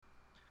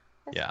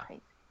That's Yeah.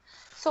 crazy.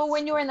 So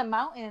when you were in the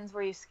mountains,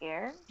 were you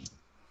scared?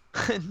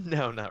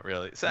 No, not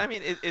really. So I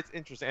mean, it's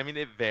interesting. I mean,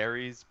 it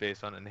varies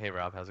based on. And hey,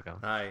 Rob, how's it going?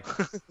 Hi.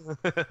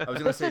 I was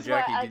gonna This say, is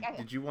what Jackie,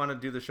 did you want to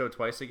do the show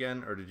twice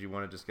again, or did you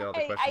want to just get all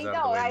the questions I out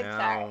of the know. way I'm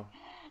sorry. now?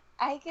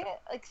 I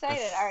get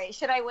excited. All right,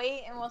 should I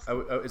wait and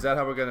we'll Is that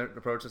how we're gonna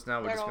approach this now?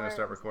 We're start just gonna over?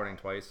 start recording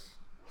twice,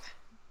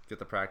 get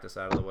the practice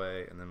out of the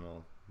way, and then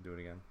we'll do it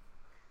again.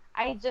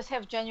 I just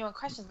have genuine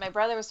questions. My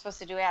brother was supposed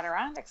to do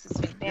Adirondacks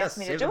this week. They Yes, asked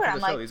me to save do them it. for I'm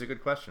the show. like, These are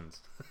good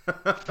questions. I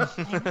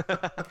know. But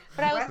I was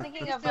Why don't you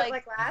thinking just of do it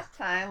like last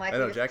time? Like I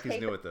know you just Jackie's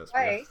tape new it at this.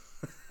 twice.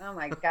 Oh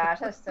my gosh,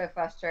 that's so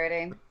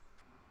frustrating.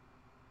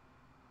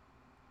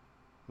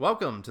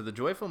 Welcome to the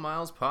Joyful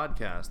Miles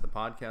podcast, the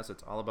podcast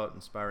that's all about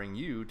inspiring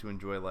you to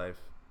enjoy life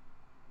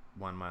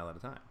 1 mile at a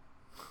time.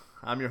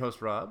 I'm your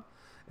host, Rob,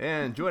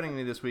 and joining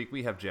me this week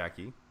we have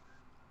Jackie.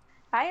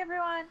 Hi,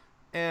 everyone.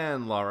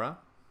 And Laura.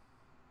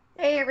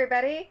 Hey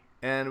everybody.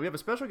 And we have a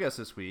special guest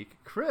this week,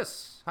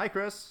 Chris. Hi,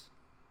 Chris.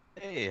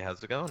 Hey,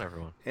 how's it going,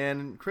 everyone?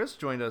 And Chris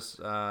joined us,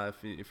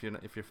 if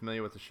you're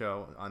familiar with the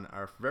show, on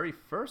our very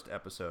first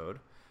episode,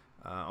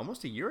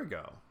 almost a year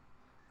ago.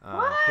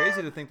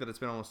 Crazy to think that it's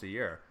been almost a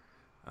year.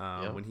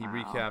 When he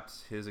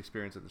recapped his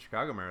experience at the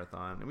Chicago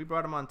Marathon. And we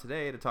brought him on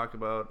today to talk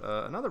about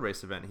another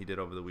race event he did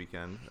over the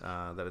weekend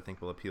that I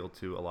think will appeal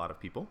to a lot of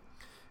people.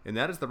 And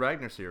that is the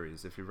Ragnar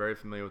series. If you're very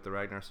familiar with the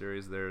Ragnar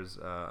series, there's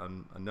a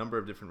number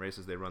of different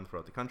races they run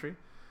throughout the country.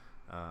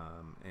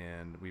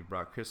 And we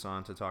brought Chris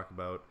on to talk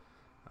about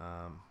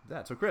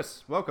that. So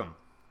Chris, welcome.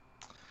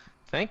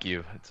 Thank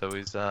you. It's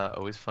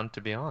always fun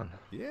to be on.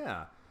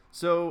 Yeah.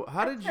 So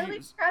how did totally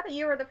you... forgot that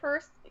you were the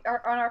first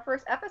on our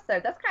first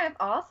episode. That's kind of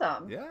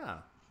awesome. Yeah.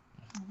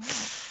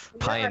 You're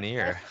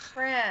Pioneer. our best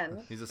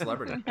friend. He's a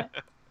celebrity.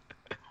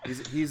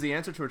 he's the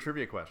answer to a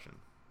trivia question.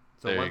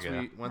 So There once you go.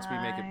 we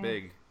make it Nice.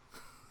 big,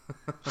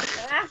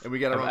 and we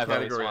get our own I've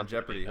always category on wanted to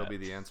Jeopardy, do he'll that. be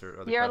the answer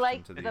or the You're question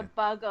like to the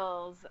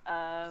Buggles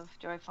of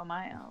Joyful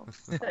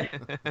Miles.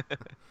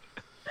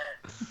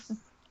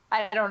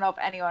 I don't know if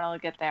anyone will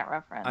get that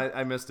reference.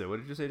 I missed it. What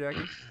did you say,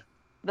 Jackie?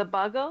 The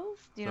Buggles?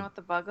 Do you know what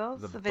the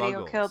Buggles? the The video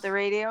Buggles. killed the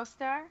radio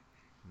star?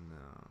 No.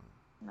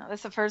 No,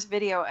 that's the first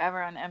video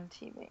ever on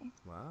MTV.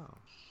 Wow.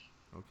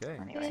 Okay.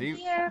 Anyway.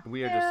 See,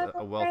 we are just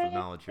a wealth of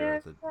knowledge here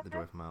at the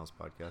Joyful Miles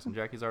podcast, and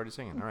Jackie's already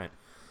singing. All right.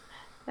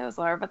 That was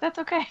Laura, but that's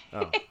okay.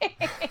 Oh.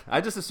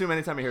 I just assume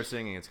anytime I hear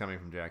singing, it's coming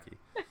from Jackie.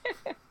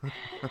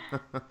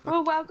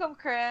 Well, welcome,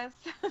 Chris.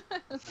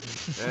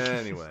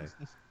 Anyway.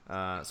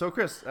 So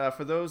Chris,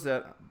 for those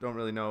that don't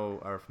really know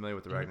or are familiar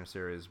with the Ragnar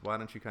series, why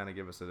don't you kind of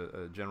give us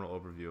a general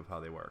overview of how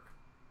they work?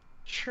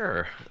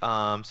 Sure.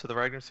 So the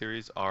Ragnar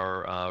series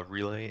are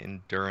relay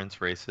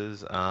endurance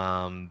races.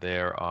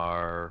 There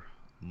are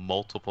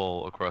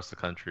multiple across the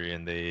country,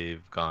 and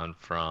they've gone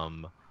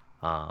from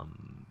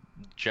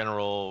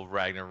general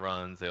Ragnar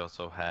runs. They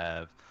also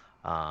have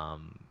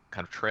kind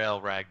of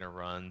trail Ragnar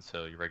runs,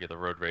 so your regular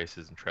road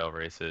races and trail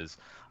races.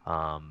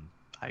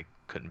 I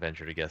couldn't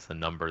venture to guess the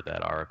number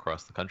that are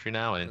across the country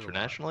now and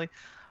internationally.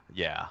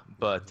 Yeah,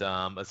 but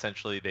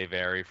essentially they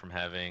vary from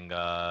having,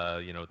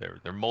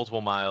 they're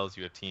multiple miles.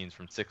 You have teams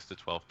from 6 to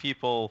 12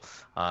 people.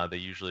 They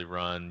usually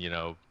run,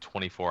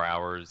 24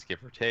 hours,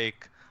 give or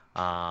take.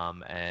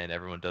 And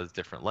everyone does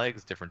different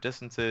legs, different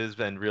distances.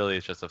 And really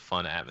it's just a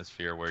fun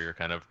atmosphere where you're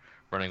kind of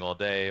running all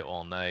day,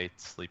 all night,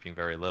 sleeping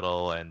very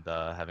little, and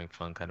having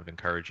fun kind of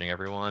encouraging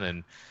everyone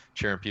and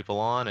cheering people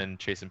on and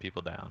chasing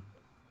people down.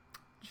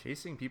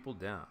 Chasing people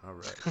down. All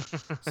right.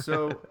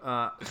 So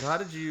how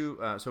did you?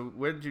 So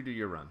where did you do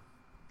your run?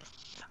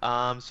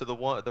 So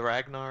the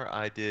Ragnar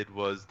I did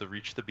was the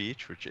Reach the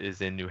Beach, which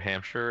is in New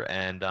Hampshire,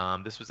 and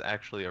this was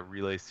actually a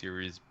relay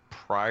series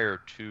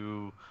prior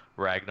to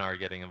Ragnar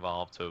getting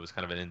involved. So it was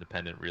kind of an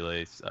independent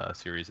relay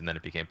series, and then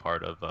it became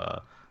part of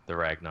the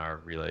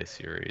Ragnar relay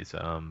series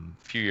a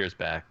few years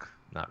back.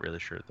 Not really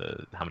sure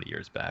how many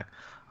years back,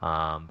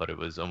 but it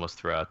was almost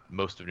throughout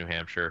most of New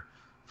Hampshire,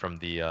 from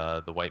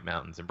the White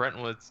Mountains and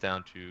Brentwoods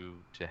down to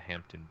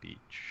Hampton Beach.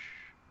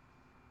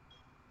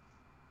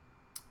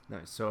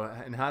 Nice. So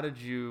and how did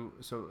you?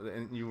 So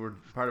and you were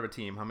part of a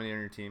team. How many on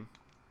your team?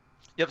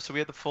 Yep, so we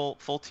had the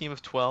full team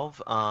of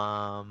 12.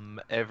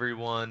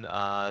 Everyone,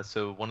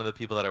 so one of the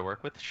people that I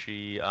work with,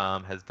 she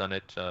has done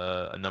it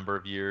a number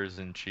of years,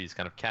 and she's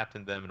kind of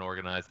captained them and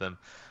organized them.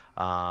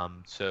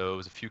 So it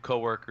was a few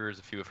coworkers,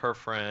 a few of her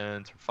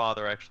friends. Her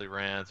father actually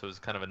ran, so it was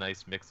kind of a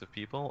nice mix of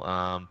people.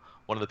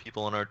 One of the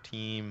people on our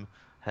team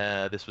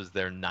this was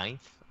their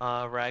ninth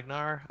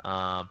Ragnar.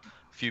 A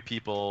few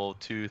people,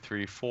 2,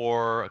 3,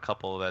 4. A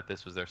couple that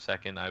this was their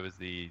second. I was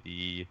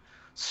the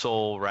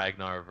sole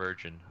Ragnar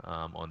virgin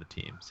on the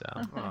team. So.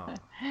 Oh.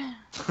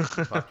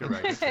 Popular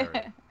Ragnar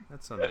story.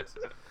 That's so nice.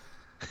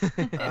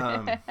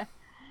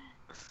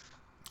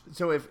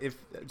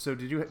 So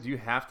do you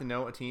have to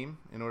know a team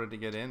in order to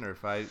get in, or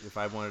if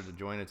I wanted to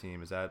join a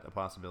team, is that a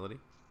possibility?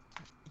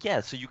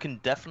 Yeah, so you can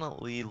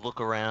definitely look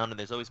around, and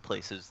there's always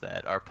places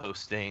that are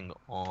posting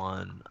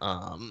on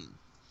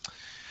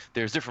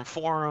there's different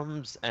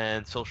forums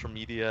and social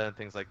media and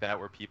things like that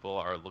where people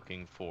are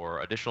looking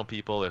for additional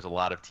people. There's a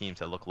lot of teams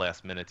that look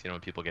last minute,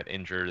 when people get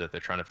injured, that they're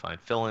trying to find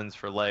fill-ins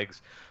for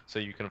legs. So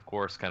you can, of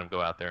course, kind of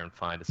go out there and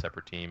find a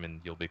separate team, and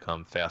you'll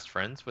become fast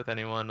friends with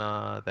anyone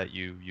that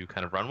you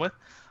kind of run with.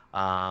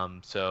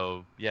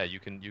 So yeah, you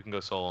can go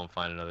solo and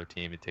find another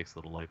team. It takes a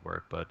little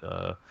legwork,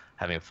 but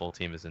having a full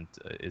team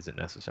isn't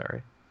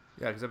necessary.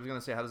 Yeah, because I was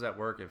gonna say, how does that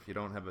work if you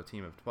don't have a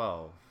team of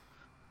 12?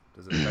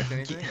 Does it affect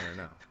anything or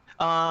no?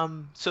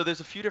 So there's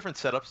a few different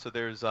setups. So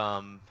there's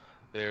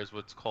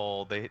what's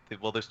called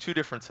there's two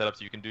different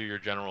setups. You can do your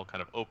general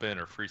kind of open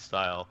or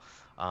freestyle,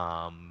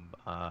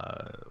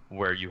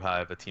 where you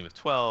have a team of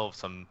 12.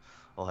 Some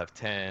will have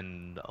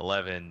 10,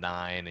 11,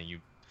 9,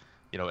 and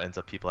ends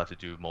up people have to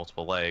do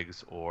multiple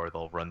legs, or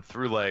they'll run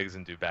through legs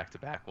and do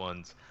back-to-back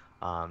ones,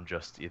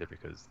 just either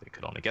because they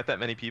could only get that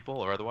many people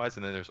or otherwise.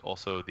 And then there's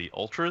also the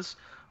ultras,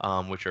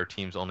 which are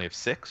teams only of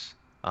 6,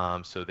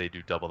 so they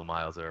do double the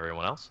miles of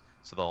everyone else.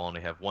 So they'll only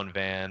have one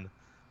van.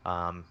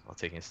 I'll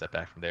taking a step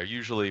back from there.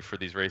 Usually for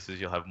these races,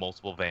 you'll have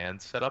multiple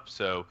vans set up.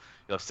 So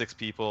you'll have 6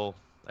 people,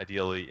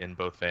 ideally in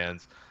both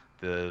vans.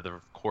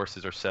 The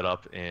courses are set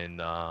up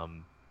in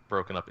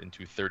broken up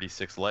into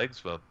 36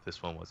 legs. Well,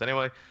 this one was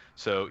anyway.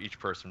 So each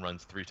person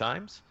runs 3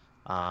 times.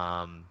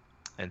 And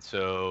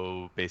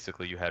so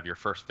basically you have your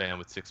first van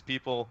with 6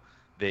 people.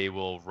 They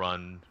will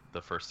run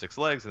the first 6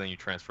 legs, and then you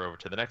transfer over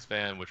to the next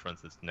van, which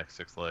runs the next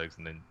 6 legs,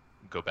 and then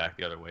go back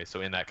the other way.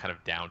 So in that kind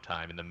of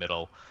downtime in the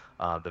middle,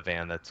 the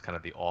van that's kind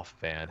of the off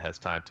van has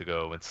time to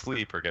go and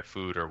sleep or get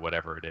food or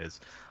whatever it is.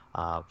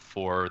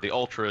 For the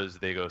ultras,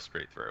 they go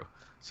straight through.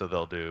 So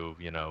they'll do,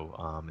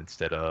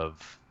 instead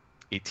of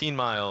 18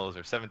 miles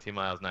or 17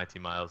 miles,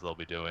 19 miles, they'll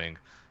be doing,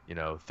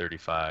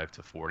 35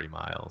 to 40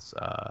 miles,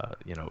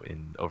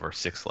 in over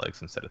 6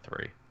 legs instead of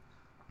 3.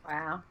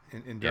 Wow.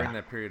 And during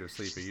that period of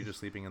sleep, are you just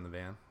sleeping in the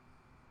van?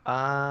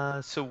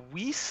 So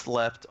we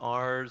slept.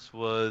 Ours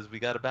was we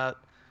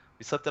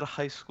slept at a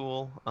high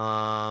school,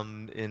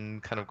 in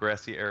kind of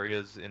grassy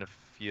areas in a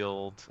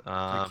field.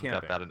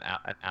 Got about an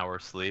hour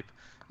sleep.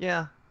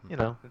 Yeah,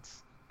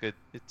 it's good.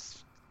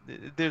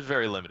 There's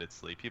very limited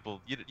sleep. People,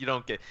 you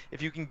don't get,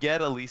 if you can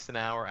get at least an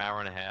hour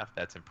and a half,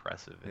 that's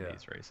impressive in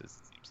these races.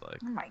 It seems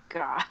like. Oh my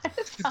god,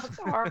 it sounds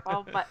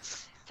horrible, but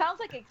sounds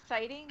like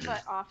exciting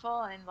but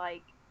awful, and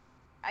like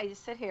I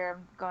just sit here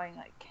going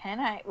like,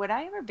 would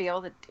I ever be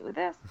able to do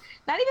this?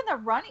 Not even the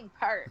running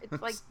part.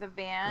 It's like the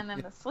van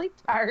and the sleep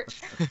part.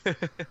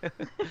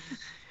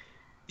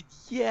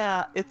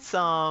 Yeah, it's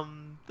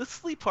the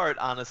sleep part.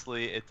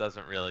 Honestly, it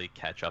doesn't really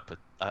catch up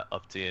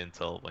to you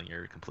until when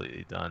you're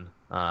completely done.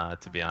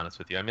 To be honest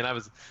with you, I mean,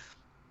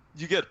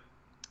 you get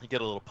a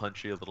little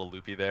punchy, a little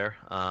loopy there.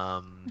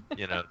 The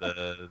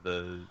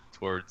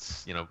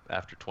towards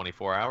after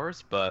 24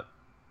 hours, but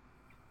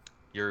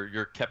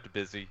you're kept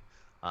busy,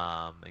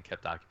 and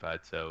kept occupied.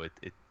 So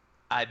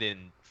I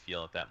didn't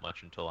feel it that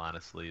much until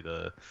honestly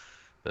the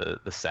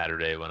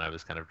Saturday when I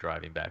was kind of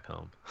driving back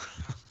home.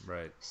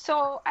 Right.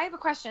 So I have a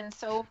question.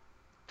 So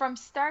from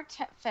start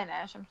to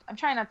finish, I'm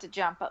trying not to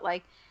jump, but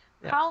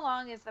how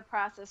long is the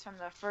process from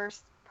the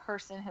first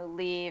person who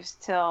leaves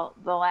till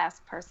the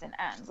last person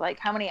ends? Like,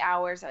 how many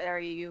hours are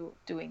you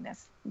doing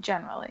this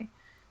generally?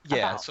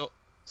 Yeah.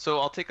 So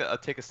I'll take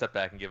a step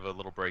back and give a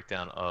little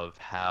breakdown of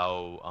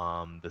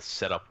how the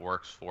setup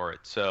works for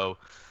it. So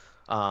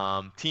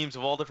teams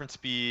of all different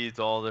speeds,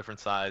 all different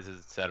sizes,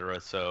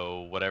 etc.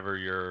 So whatever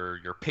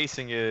your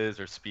pacing is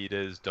or speed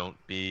is, don't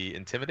be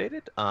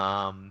intimidated.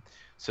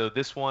 So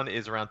this one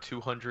is around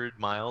 200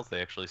 miles.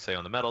 They actually say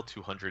on the medal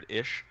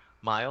 200-ish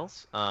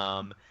miles.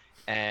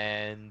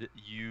 And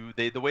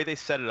the way they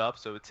set it up,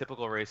 so a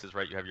typical race is,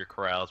 right, you have your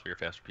corrals where your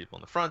faster people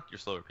in the front, your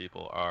slower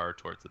people are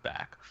towards the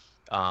back.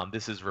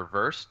 This is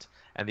reversed,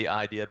 and the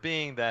idea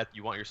being that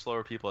you want your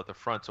slower people at the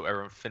front so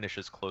everyone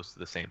finishes close to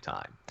the same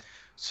time.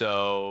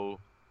 So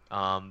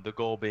the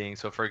goal being,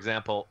 so for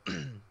example,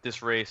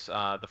 this race,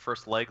 the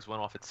first legs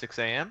went off at 6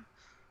 a.m.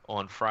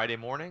 on Friday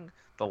morning.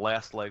 The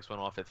last legs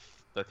went off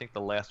I think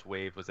the last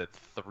wave was at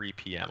 3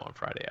 p.m. on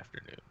Friday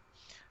afternoon.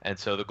 And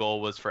so the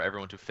goal was for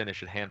everyone to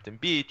finish at Hampton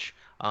Beach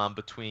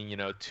between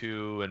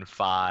 2 and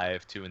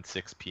 5, 2 and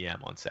 6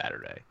 p.m. on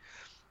Saturday.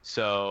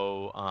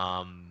 So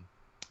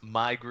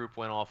my group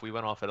we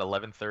went off at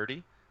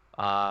 11:30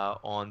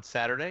 on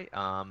Saturday.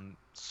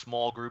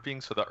 Small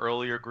groupings, so the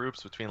earlier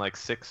groups between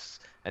 6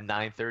 and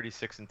 9:30,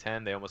 6 and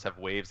 10, they almost have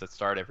waves that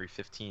start every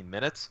 15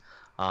 minutes.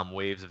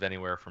 Waves of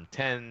anywhere from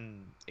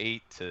 10,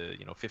 8 to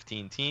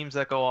 15 teams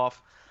that go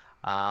off.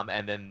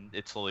 And then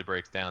it slowly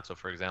breaks down. So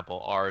for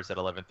example, ours at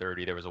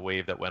 11:30, there was a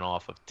wave that went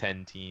off of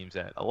 10 teams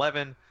at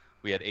 11.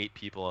 We had 8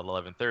 people at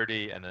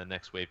 11:30, and the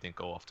next wave didn't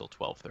go off till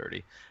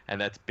 12:30.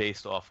 And that's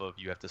based off of,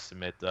 you have to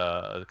submit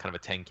kind of a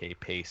 10K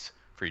pace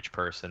for each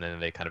person,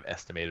 and they kind of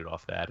estimated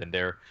off that. And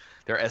their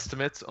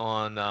estimates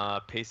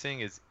on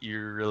pacing is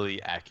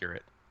eerily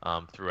accurate.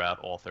 throughout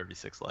all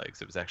 36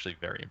 legs. It was actually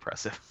very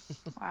impressive.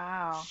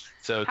 Wow.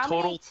 So How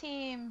total many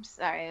teams?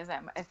 Sorry,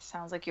 it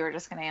sounds like you were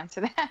just going to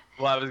answer that.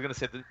 Well, I was going to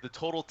say the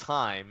total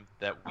time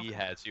that we Okay.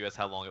 had, so you asked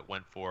how long it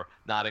went for,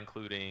 not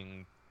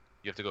including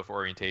you have to go for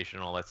orientation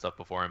and all that stuff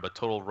beforehand, but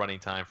total running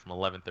time from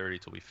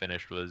 11:30 till we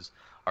finished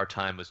our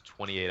time was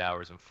 28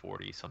 hours and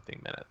 40 something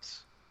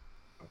minutes.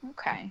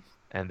 Okay.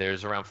 And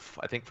there's around,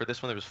 I think for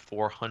this one, there was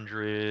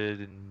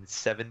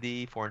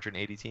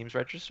 480 teams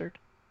registered.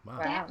 Wow.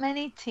 That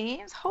many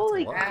teams?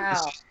 Holy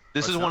Wow.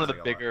 This Or is one of the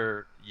sounds like a lot.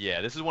 bigger,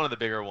 yeah, this is one of the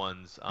bigger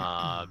ones,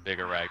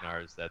 bigger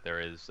Ragnars that there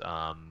is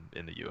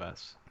in the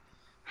U.S.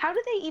 How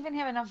do they even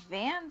have enough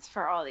vans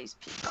for all these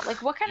people?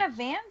 Like, what kind of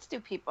vans do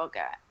people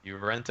get? You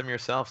rent them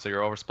yourself, so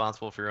you're all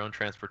responsible for your own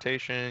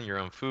transportation, your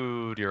own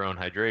food, your own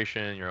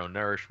hydration, your own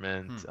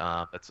nourishment.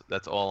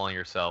 That's all on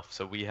yourself.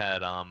 So we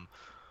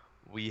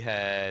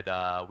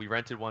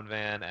rented one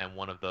van, and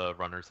one of the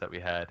runners that we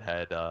had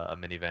a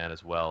minivan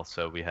as well.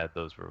 So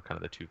those were kind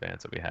of the two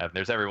vans that we have. And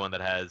there's everyone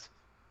that has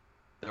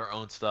their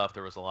own stuff.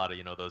 There was a lot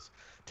of, those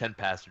 10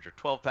 passenger,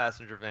 12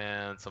 passenger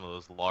vans, some of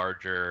those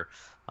larger,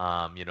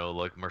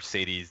 like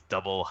Mercedes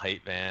double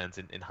height vans.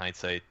 In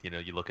hindsight,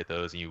 you look at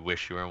those and you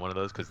wish you were in one of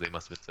those because they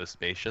must have been so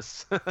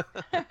spacious.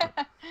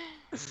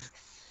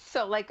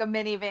 So, like, a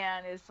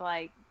minivan is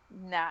like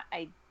not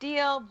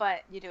ideal,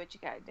 but you do what you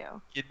gotta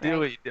do. You do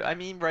what you do. I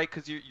mean, right?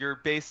 Because you're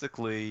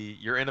basically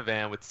you're in a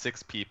van with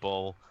 6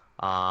 people.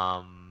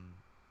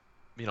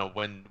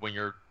 When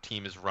your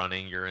team is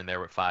running, you're in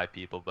there with 5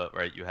 people, but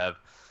right, you have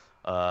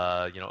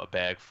a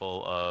bag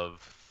full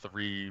of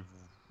 3,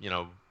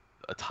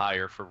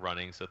 attire for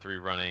running, so 3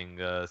 running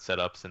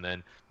setups, and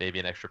then maybe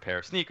an extra pair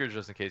of sneakers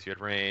just in case you had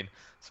rain,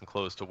 some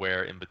clothes to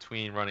wear in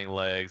between running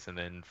legs, and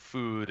then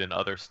food and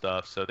other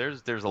stuff. So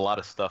there's a lot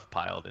of stuff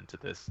piled into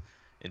this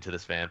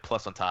van.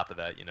 Plus, on top of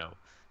that,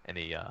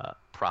 any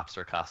props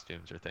or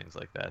costumes or things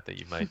like that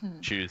you might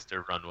choose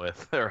to run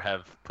with or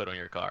have put on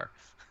your car.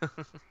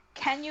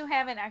 Can you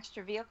have an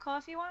extra vehicle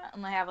if you want,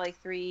 and have like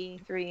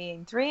 3, 3,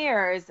 and 3,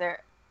 or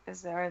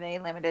are they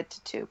limited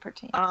to 2 per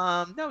team?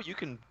 No, you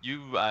can.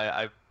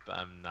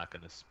 I'm not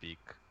going to speak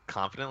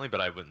confidently,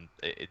 but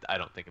I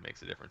don't think it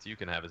makes a difference. You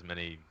can have as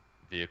many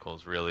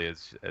vehicles really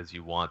as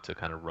you want to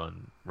kind of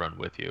run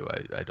with you.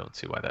 I don't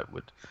see why that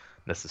would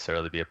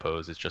necessarily be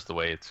opposed. It's just the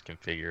way it's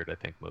configured. I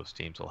think most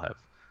teams will have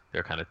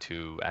their kind of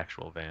 2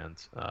 actual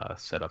vans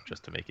set up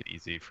just to make it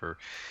easy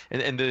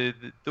and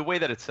the way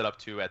that it's set up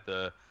too at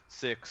the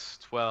 6,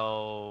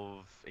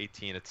 12,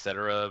 18,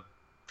 etc.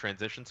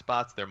 transition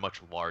spots, they're much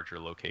larger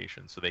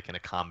locations, so they can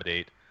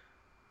accommodate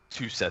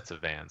 2 sets of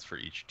vans for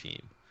each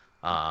team.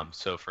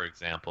 So, for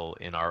example,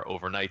 in our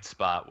overnight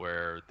spot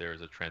where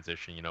there's a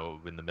transition,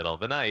 in the middle of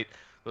the night,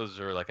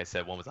 those are, like I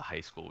said, one was a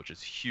high school, which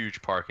is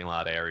huge parking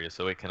lot area,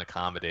 so it can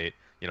accommodate,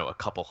 a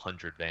couple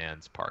hundred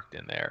vans parked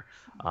in there.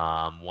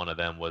 One of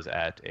them was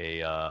at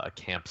a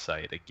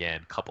campsite.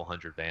 Again, a couple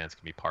hundred vans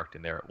can be parked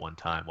in there at one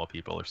time while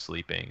people are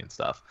sleeping and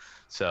stuff.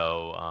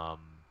 So,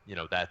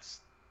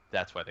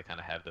 that's why they kind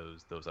of have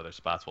those other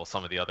spots. While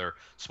some of the other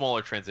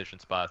smaller transition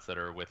spots that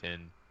are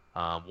within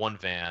one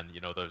van,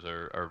 those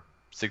are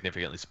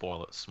significantly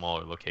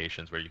smaller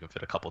locations where you can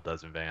fit a couple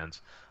dozen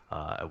vans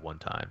at one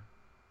time.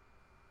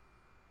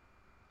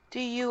 Do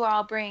you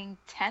all bring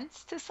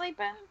tents to sleep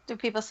in? Do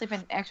people sleep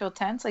in actual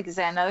tents? Like, is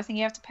that another thing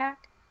you have to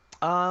pack?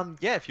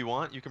 Yeah, if you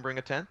want, you can bring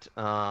a tent.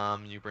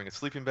 You bring a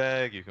sleeping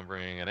bag. You can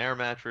bring an air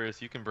mattress.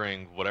 You can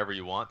bring whatever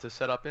you want to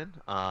set up in.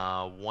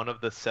 One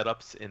of the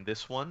setups in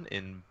this one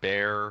in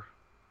Bear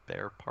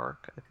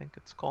Park, I think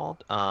it's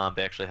called.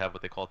 They actually have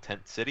what they call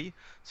Tent City.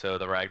 So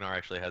the Ragnar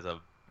actually has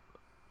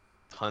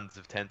tons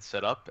of tents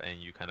set up, and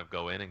you kind of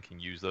go in and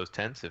can use those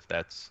tents. If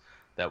that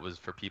was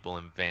for people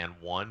in van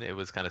 1, it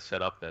was kind of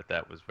set up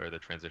that was where the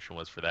transition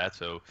was for that.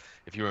 So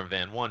if you were in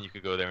van 1, you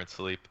could go there and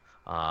sleep.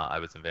 I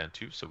was in van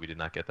 2, so we did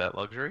not get that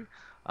luxury.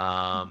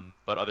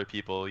 But other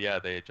people, yeah,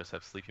 they just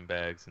have sleeping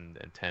bags and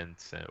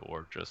tents,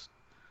 or just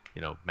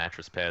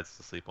mattress pads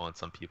to sleep on.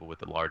 Some people with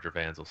the larger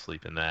vans will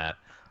sleep in that.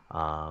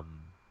 So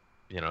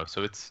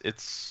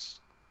it's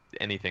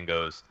anything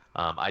goes.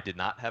 I did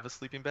not have a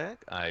sleeping bag.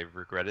 I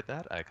regretted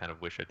that. I kind of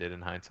wish I did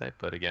in hindsight.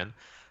 But again,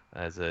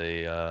 as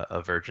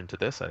a virgin to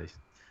this, I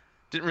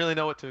didn't really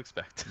know what to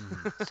expect.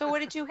 So what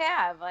did you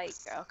have? Like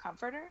a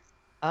comforter?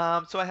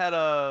 So I had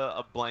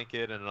a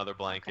blanket and another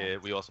blanket. Okay.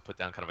 We also put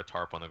down kind of a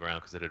tarp on the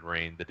ground because it had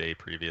rained the day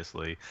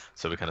previously.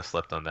 So we kind of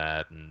slept on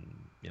that, and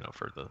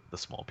for the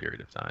small period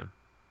of time.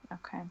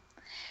 Okay.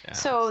 Yeah.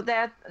 So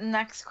that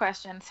next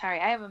question. Sorry,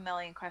 I have a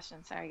million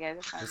questions. Sorry, guys.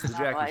 This is the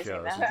Jackie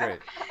Show. This is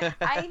great.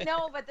 I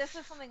know, but this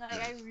is something like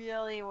I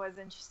really was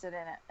interested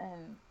in it,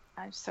 and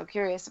I'm so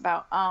curious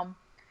about.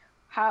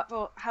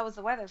 How was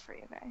the weather for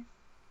you guys?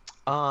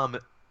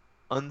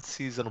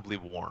 Unseasonably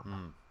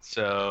warm.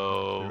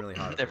 So really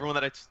hot everyone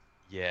that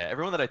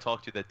I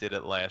talked to that did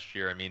it last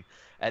year, I mean,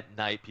 at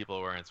night people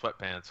are wearing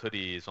sweatpants,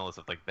 hoodies, all this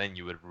stuff. Like, then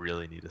you would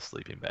really need a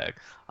sleeping bag.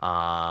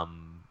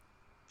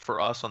 For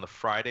us on the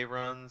Friday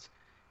runs,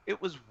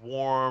 it was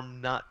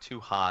warm, not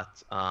too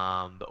hot.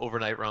 The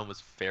overnight run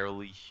was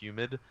fairly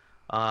humid.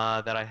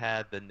 that I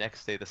had the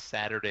next day, the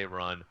Saturday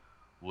run,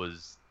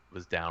 was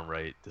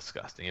downright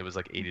disgusting. It was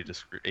like 80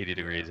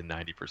 degrees and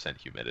 90%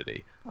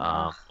 humidity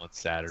on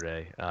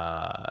Saturday.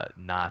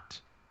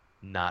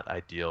 Not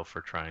ideal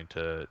for trying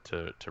to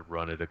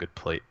run at a good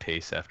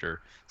pace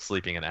after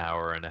sleeping an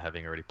hour and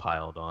having already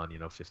piled on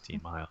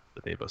 15 miles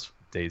the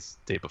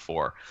day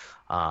before.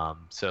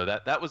 So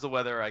that was the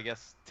weather. I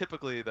guess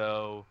typically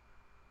though,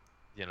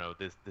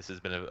 this has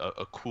been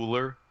a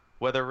cooler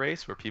weather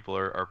race where people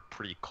are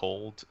pretty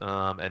cold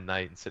at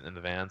night and sitting in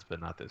the vans,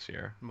 but not this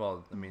year.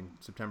 Well, I mean,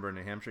 September in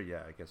New Hampshire,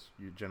 yeah, I guess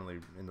you're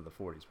generally into the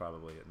 40s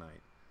probably at night.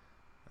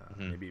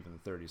 Maybe even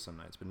the 30s some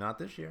nights, but not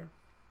this year.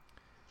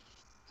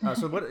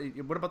 So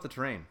what about the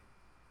terrain?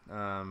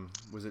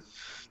 Was it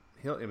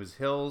It was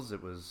hills.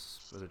 Was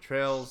it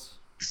trails?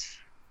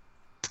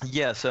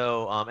 Yeah,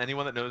 so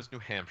anyone that knows New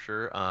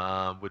Hampshire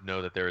would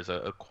know that there is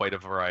quite a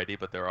variety,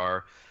 but there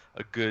are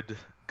a good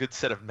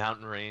set of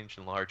mountain range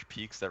and large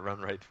peaks that run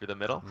right through the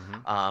middle.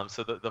 Mm-hmm.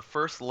 So the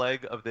first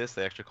leg of this,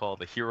 they actually call it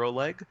the hero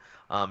leg,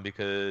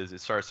 because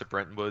it starts at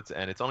Brenton Woods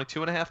and it's only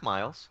 2.5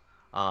 miles,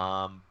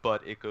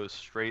 but it goes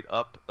straight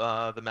up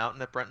the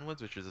mountain at Brenton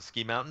Woods, which is a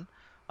ski mountain.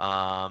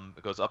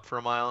 It goes up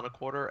for 1.25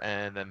 miles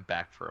and then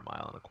back for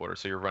 1.25 miles.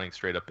 So you're running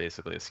straight up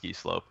basically a ski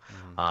slope,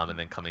 Mm-hmm. and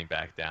then coming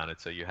back down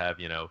it. So you have,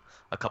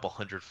 a couple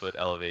 100-foot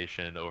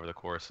elevation over the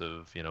course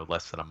of,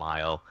 less than a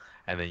mile,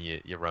 and then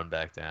you run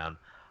back down.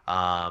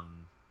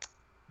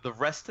 The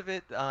rest of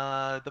it,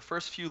 the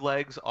first few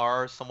legs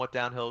are somewhat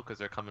downhill because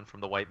they're coming from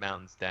the White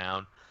Mountains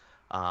down.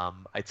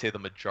 I'd say the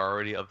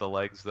majority of the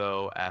legs,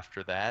 though,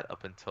 after that,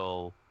 up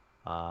until,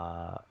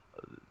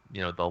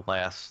 the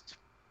last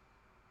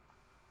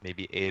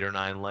maybe 8 or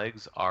 9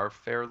 legs are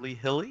fairly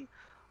hilly.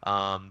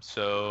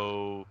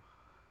 So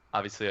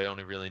obviously I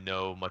only really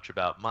know much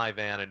about my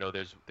van. I know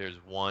there's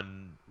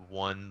one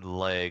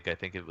leg, I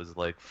think it was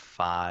like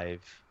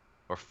 5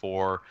 or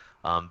 4,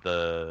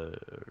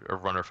 or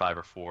runner 5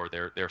 or 4.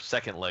 Their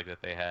second leg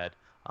that they had,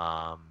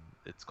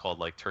 it's called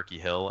like Turkey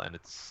Hill, and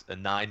it's a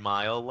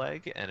 9-mile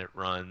leg, and it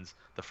runs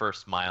the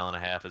first 1.5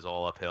 miles is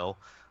all uphill.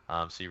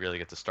 So you really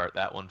get to start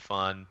that one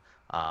fun.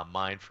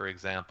 Mine, for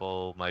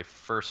example, my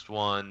first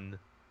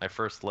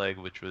leg,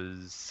 which was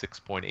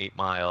 6.8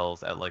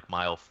 miles, at like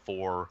mile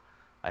 4,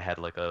 I had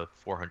like a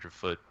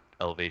 400-foot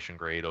elevation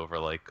grade over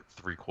like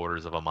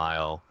 3/4 of a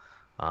mile,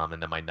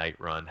 and then my night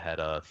run had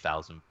a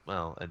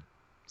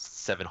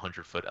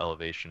 700-foot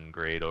elevation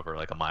grade over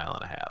like 1.5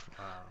 miles,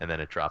 Wow. and then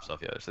it drops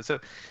off the other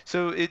side.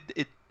 So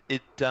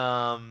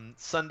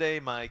Sunday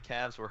my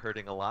calves were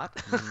hurting a lot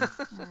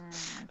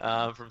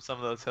from some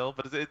of those hills,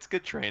 but it's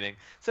good training.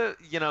 So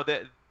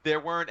there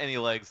weren't any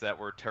legs that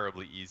were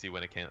terribly easy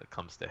when it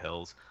comes to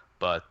hills,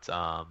 but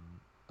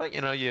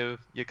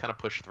you kind of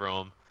push through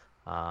them,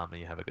 and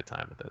you have a good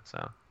time with it.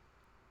 So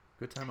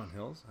Good time on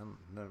hills?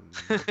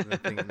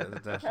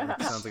 That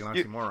sounds like an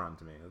oxymoron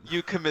to me.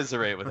 you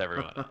commiserate with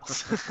everyone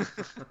else.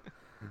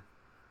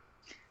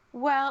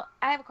 Well,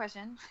 I have a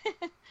question.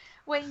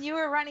 When you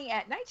were running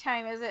at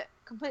nighttime, is it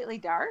completely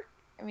dark?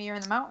 I mean, you're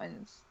in the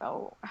mountains,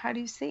 so how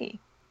do you see?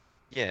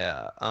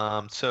 Yeah.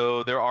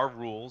 So there are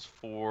rules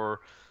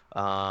for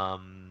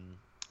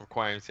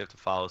requirements you have to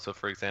follow. So,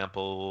 for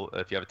example,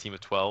 if you have a team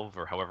of 12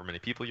 or however many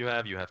people you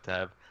have to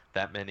have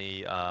that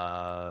many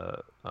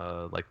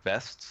like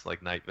vests,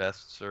 like night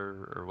vests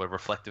or what,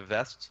 reflective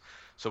vests.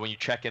 So when you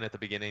check in at the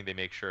beginning, they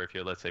make sure, if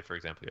you, let's say, for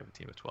example, you have a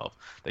team of 12,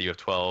 that you have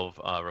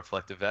 12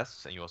 reflective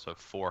vests, and you also have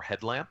 4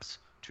 headlamps,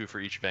 2 for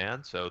each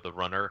van. So the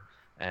runner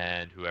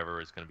and whoever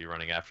is going to be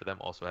running after them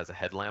also has a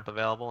headlamp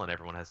available, and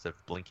everyone has to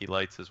have blinky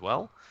lights as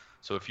well.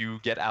 So if you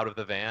get out of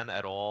the van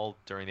at all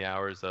during the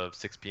hours of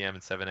 6 p.m.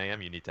 and 7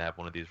 a.m., you need to have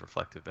one of these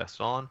reflective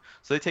vests on.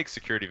 So they take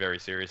security very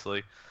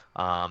seriously.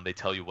 They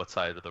tell you what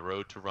side of the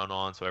road to run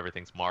on, so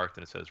everything's marked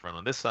and it says run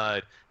on this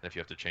side. And if you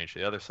have to change to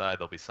the other side,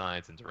 there'll be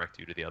signs and direct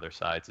you to the other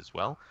sides as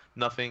well.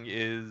 Nothing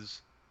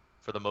is,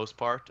 for the most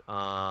part,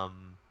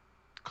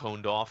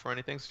 coned off or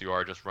anything, so you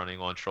are just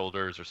running on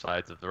shoulders or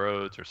sides of the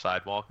roads or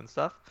sidewalk and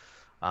stuff.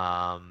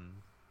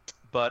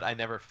 But I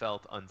never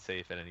felt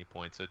unsafe at any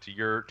point. So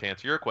to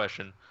answer your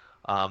question,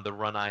 the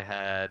run I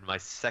had, my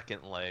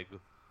second leg,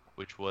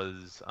 which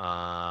was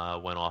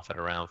went off at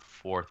around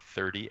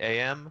 4:30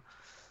 a.m.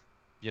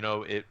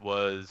 It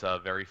was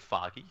very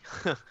foggy,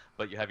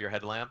 but you have your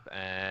headlamp,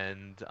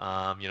 and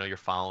you're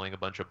following a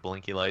bunch of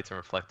blinky lights and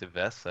reflective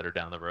vests that are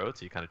down the road,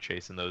 so you're kind of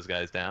chasing those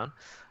guys down.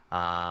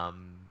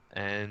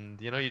 And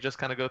you just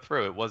kind of go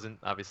through. It wasn't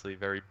obviously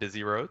very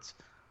busy roads,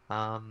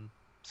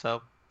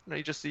 so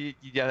you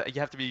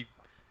have to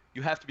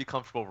be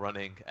comfortable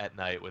running at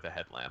night with a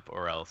headlamp,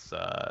 or else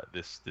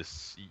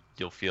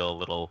you'll feel a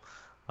little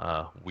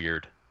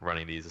weird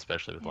running these,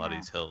 especially with a lot of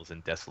these hills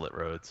and desolate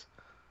roads.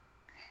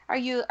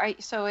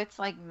 So it's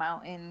like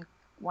mountain,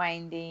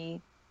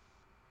 windy,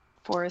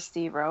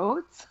 foresty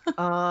roads?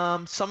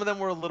 Some of them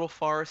were a little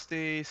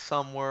foresty.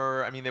 Some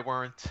were, I mean,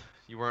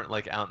 you weren't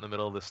like out in the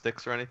middle of the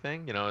sticks or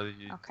anything.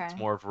 Okay. It's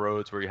more of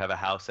roads where you have a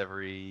house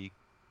every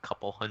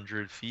couple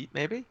 100 feet,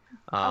 maybe.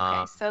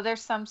 Okay, so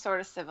there's some sort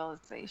of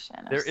civilization.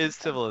 There is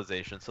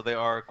civilization, so they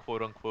are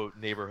quote unquote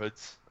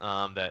neighborhoods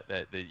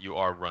that you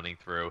are running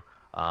through,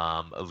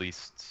 at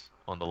least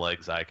on the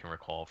legs I can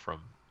recall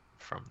from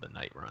the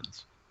night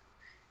runs.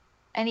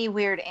 Any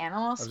weird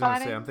animal I was gonna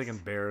spotting? say, I'm thinking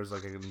bears,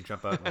 like I can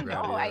jump out and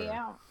grab No, you. I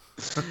am.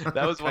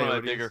 That was one of my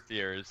Coyotes. bigger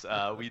fears.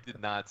 We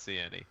did not see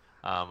any.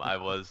 I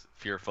was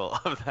fearful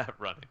of that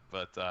running,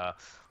 but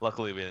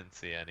luckily we didn't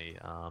see any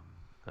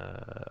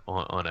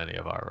on any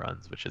of our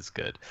runs, which is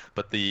good.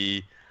 But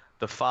the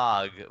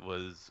fog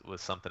was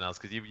something else,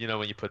 because you know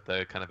when you put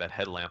the kind of that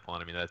headlamp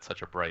on, I mean that's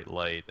such a bright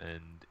light,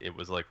 and it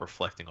was like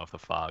reflecting off the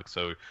fog,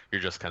 so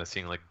you're just kind of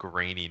seeing like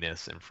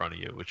graininess in front of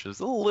you, which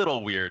is a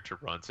little weird to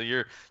run. So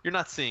you're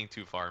not seeing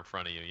too far in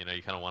front of you. You know,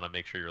 you kind of want to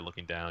make sure you're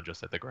looking down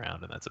just at the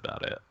ground, and that's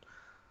about it.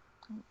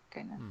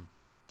 Goodness.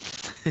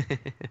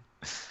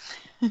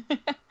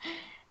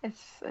 It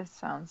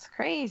sounds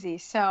crazy.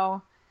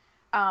 So,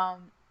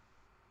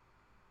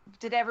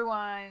 did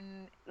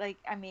everyone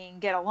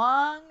get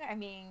along? I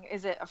mean,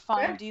 is it a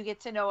fun? Do you get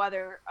to know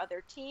other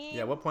teams?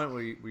 Yeah. At what point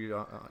were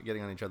you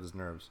getting on each other's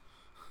nerves?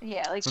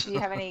 Yeah, like, do you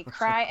have any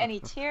any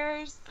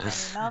tears, any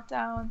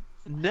meltdowns?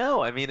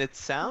 No, I mean it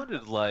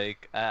sounded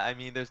like I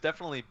mean there's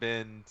definitely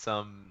been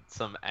some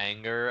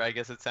anger, I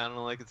guess it sounded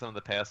like, in some of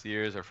the past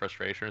years, or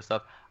frustration and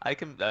stuff. I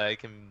can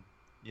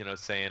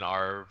say in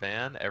our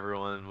van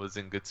everyone was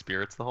in good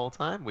spirits the whole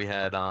time. We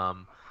had uh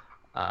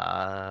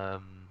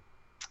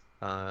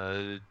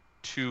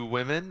 2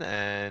 women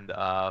and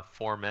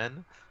 4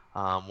 men.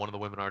 One of the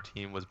women on our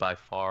team was by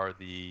far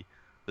the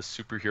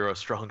superhero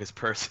strongest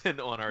person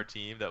on our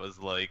team, that was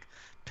like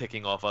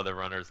picking off other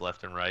runners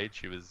left and right.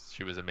 She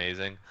was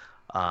amazing.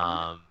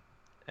 And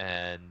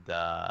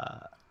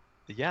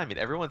yeah, I mean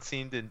everyone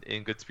seemed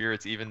in good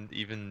spirits,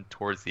 even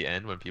towards the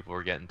end when people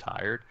were getting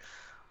tired.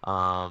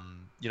 You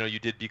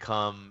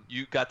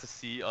got to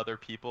see other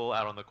people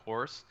out on the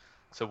course.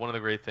 So one of the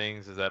great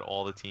things is that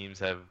all the teams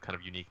have kind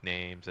of unique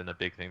names, and a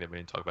big thing that we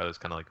didn't talk about is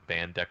kind of like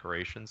van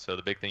decoration. So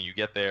the big thing you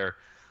get there,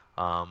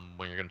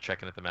 when you're going to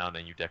check in at the mountain,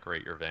 and you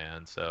decorate your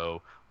van.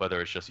 So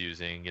whether it's just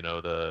using,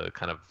 the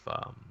kind of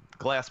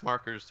glass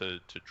markers to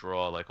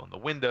draw like on the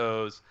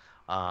windows,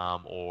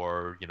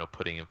 or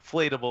putting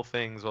inflatable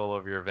things all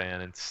over your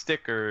van, and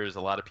stickers.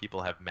 A lot of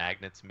people have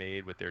magnets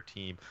made with their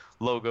team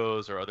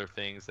logos or other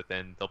things that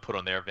then they'll put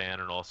on their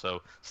van and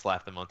also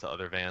slap them onto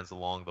other vans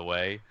along the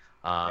way,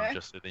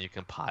 just so then you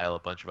can pile a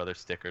bunch of other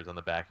stickers on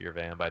the back of your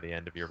van by the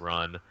end of your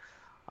run.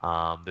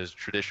 There's a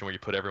tradition where you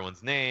put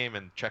everyone's name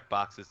and check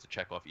boxes to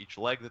check off each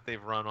leg that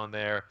they've run on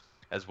there,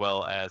 as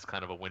well as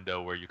kind of a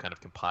window where you kind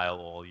of compile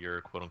all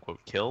your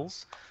quote-unquote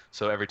kills.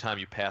 So every time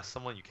you pass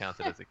someone, you count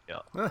it as a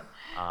kill. Oh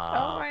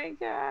my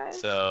gosh.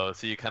 So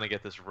you kind of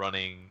get this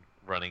running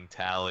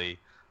tally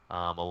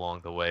along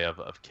the way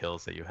of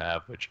kills that you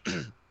have, which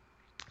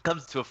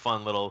comes to a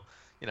fun little,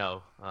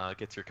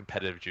 gets your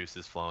competitive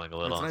juices flowing a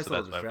little. It's a nice so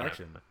little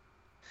distraction.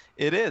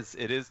 It is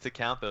to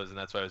count those, and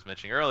that's why I was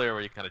mentioning earlier,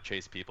 where you kind of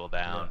chase people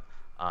down.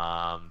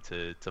 Yeah.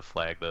 To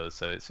flag those,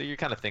 so you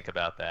kind of think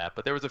about that.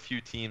 But there was a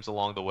few teams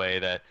along the way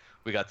that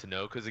we got to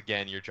know, because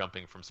again, you're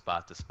jumping from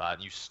spot to spot,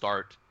 and you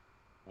start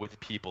with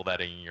people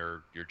that are in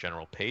your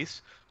general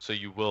pace. So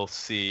you will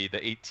see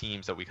the 8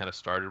 teams that we kind of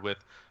started with.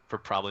 For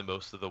probably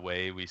most of the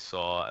way, we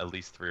saw at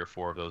least 3 or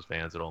 4 of those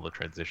vans at all the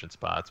transition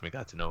spots, and we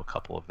got to know a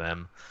couple of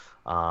them.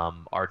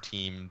 Our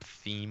team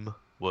theme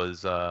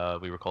was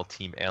we were called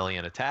Team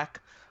Alien Attack.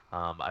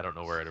 I don't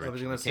know where it originally came from. I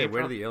was going to say,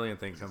 where did the alien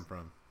thing come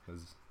from?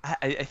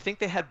 I think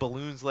they had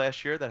balloons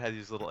last year that had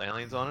these little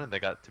aliens on it, and they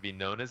got to be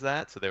known as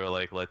that. So they were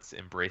like, let's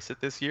embrace it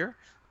this year.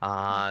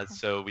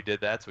 So we did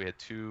that. So we had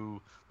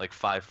 2 like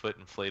 5-foot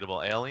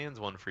inflatable aliens,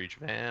 one for each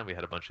van. We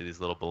had a bunch of these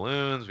little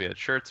balloons. We had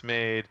shirts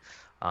made.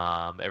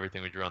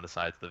 Everything we drew on the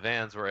sides of the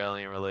vans were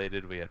alien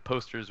related. We had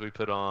posters we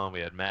put on. We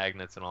had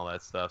magnets and all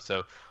that stuff.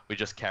 So we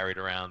just carried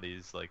around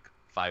these like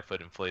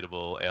 5-foot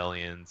inflatable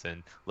aliens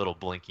and little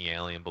blinking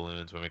alien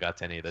balloons when we got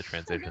to any of the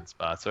transition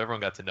spots. So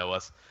everyone got to know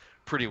us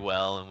pretty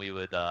well, and we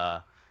would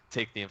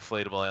take the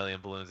inflatable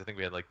alien balloons. I think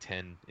we had like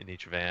 10 in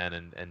each van,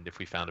 and if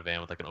we found a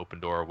van with like an open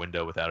door or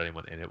window without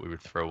anyone in it, we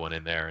would throw one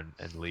in there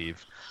and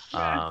leave,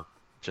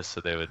 just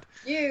so they would.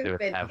 You've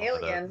been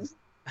aliens.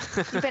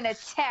 You've been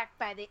attacked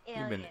by the aliens.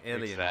 You've been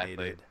alienated.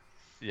 Exactly.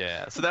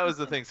 Yeah, so that was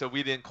the thing. So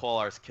we didn't call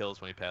ours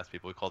kills when we passed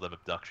people. We called them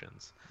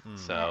abductions.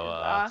 So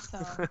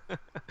awesome.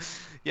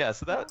 Yeah,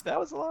 so that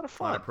was a lot of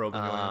fun. A lot of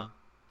probing going on.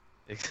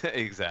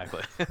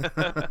 Exactly.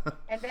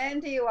 And then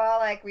do you all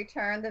like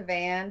return the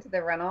van to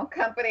the rental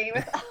company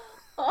with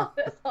all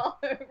this all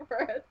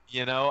over it?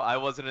 I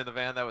wasn't in the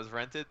van that was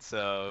rented,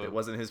 so it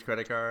wasn't his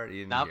credit card.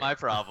 Not my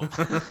problem.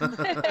 Can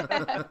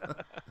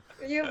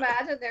you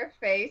imagine their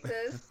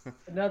faces?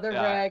 Another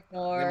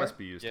Ragnar. They must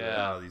be used to it.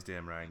 Oh, these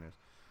damn Ragnars.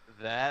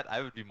 That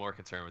I would be more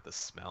concerned with the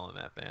smell in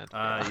that van.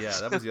 Yeah,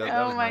 that was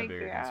my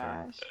bigger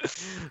concern.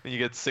 When you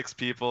get 6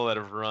 people that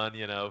have run,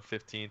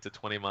 15 to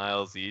 20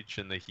 miles each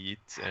in the heat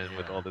and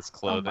with all this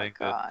clothing, oh my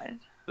God.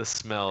 The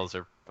smells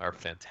are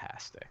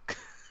fantastic.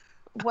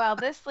 Well,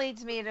 this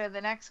leads me to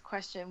the next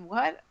question.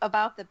 What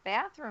about the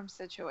bathroom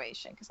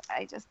situation? Because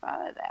I just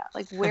thought of that.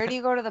 Like, where do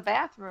you go to the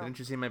bathroom? Didn't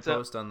you see my So-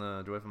 post on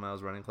the Joyful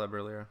Miles Running Club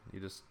earlier?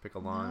 You just pick a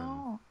lawn.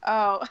 No.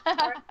 Oh.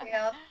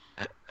 Cornfield.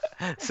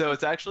 So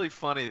it's actually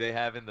funny they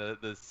have in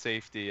the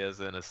safety as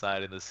an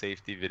aside in the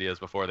safety videos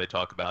before they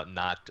talk about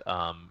not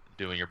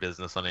doing your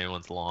business on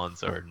anyone's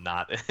lawns or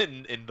not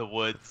in the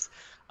woods.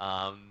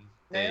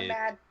 They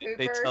Nomad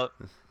they poopers. tell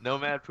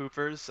nomad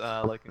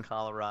poopers like in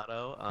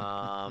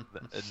Colorado.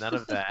 None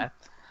of that.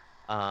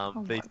 Oh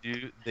my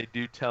They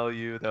do tell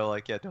you they're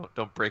like, yeah,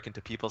 don't break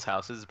into people's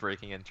houses.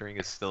 Breaking entering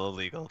is still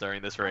illegal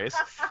during this race.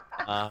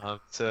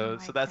 So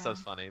my that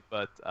stuff's God. funny.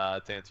 But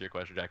to answer your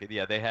question, Jackie,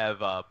 yeah, they have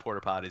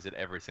porta potties at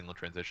every single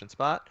transition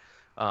spot.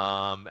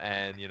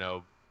 And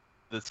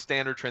the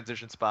standard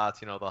transition spots,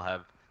 they'll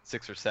have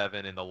 6 or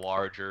 7 in the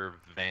larger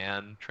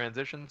van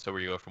transition. So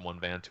where you go from one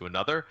van to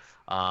another,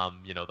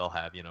 they'll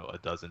have a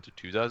dozen to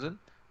 2 dozen.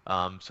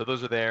 So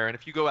those are there. And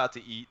if you go out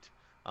to eat,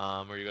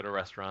 or you go to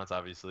restaurants,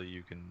 obviously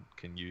you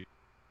can use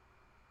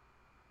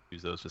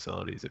those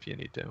facilities if you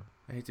need to.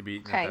 I hate to be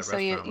eating at Okay, that so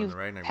you restaurant when the you've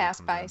Ragnar passed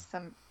comes by in.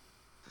 some.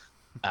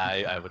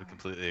 I would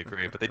completely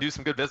agree, but they do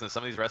some good business.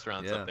 Some of these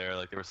restaurants Yeah. up there,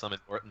 like there was some in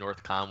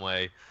North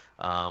Conway,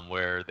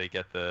 where they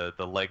get the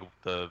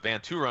van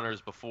 2 runners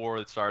before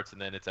it starts,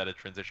 and then it's at a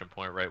transition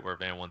point right where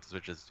van 1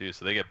 switches to.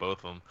 So they get both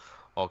of them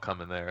all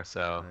coming there.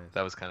 So Nice.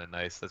 that was kind of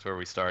nice. That's where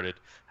we started.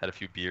 Had a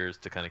few beers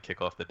to kind of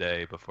kick off the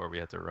day before we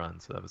had to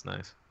run. So that was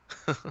nice.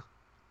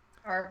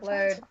 Carb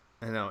load.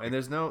 I know, and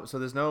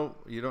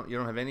you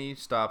don't have any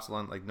stops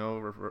along, like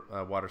no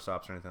water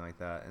stops or anything like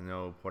that, and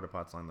no porta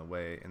pots along the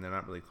way, and they're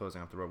not really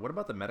closing off the road. What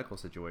about the medical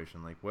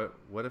situation? Like,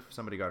 what if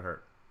somebody got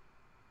hurt?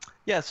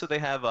 Yeah, so they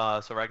have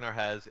so Ragnar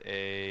has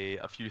a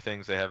few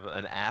things. They have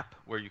an app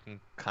where you can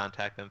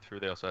contact them through.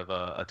 They also have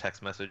a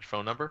text message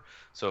phone number.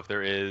 So if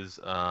there is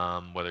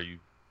whether you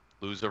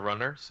lose a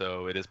runner,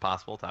 so it is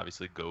possible to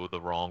obviously go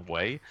the wrong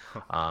way.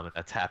 And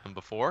that's happened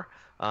before,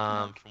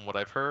 from what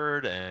I've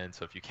heard. And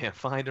so if you can't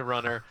find a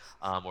runner,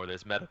 or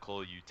there's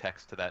medical, you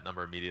text to that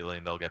number immediately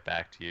and they'll get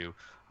back to you.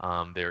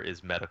 There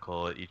is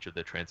medical at each of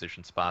the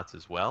transition spots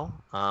as well,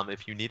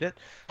 if you need it.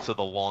 So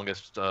the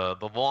longest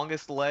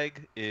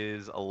leg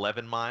is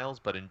 11 miles,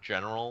 but in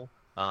general,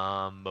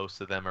 most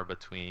of them are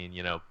between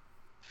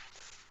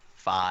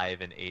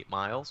 5 and 8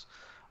 miles.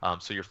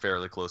 So you're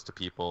fairly close to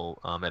people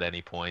at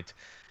any point.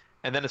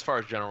 And then as far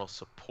as general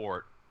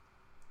support,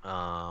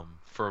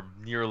 for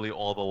nearly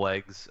all the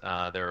legs,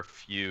 there are a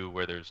few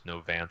where there's no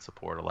van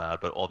support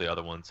allowed, but all the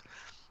other ones,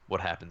 what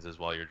happens is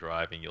while you're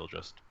driving, you'll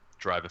just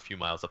drive a few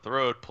miles up the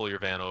road, pull your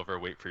van over,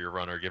 wait for your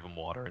runner, give them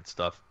water and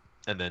stuff,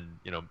 and then,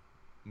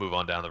 move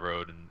on down the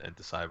road and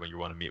decide when you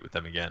want to meet with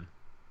them again.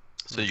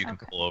 So you can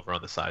Okay. pull over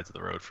on the sides of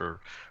the road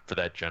for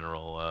that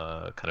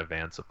general kind of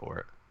van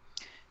support.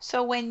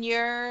 So when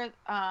your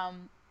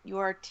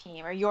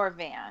team or your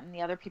van,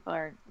 the other people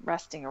are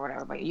resting or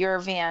whatever, but your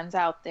van's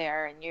out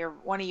there and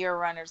one of your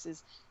runners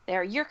is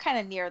there, you're kind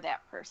of near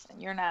that person.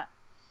 You're not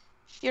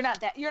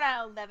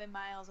 11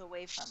 miles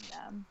away from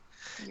them.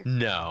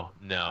 No.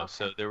 Okay.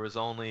 So there was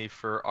only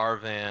for our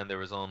van, there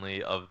was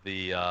only of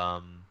the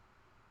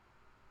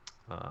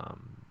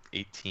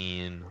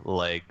 18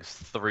 legs,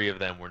 3 of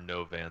them were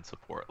no van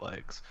support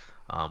legs,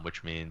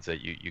 which means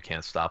that you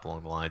can't stop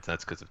along the lines.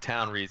 That's because of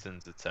town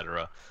reasons,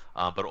 etc.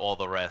 But all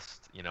the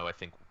rest, I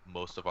think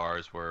most of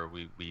ours were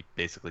we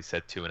basically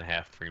said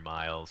 2.5, 3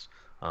 miles.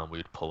 We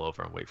would pull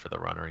over and wait for the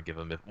runner and give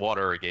them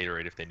water or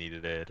Gatorade if they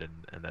needed it,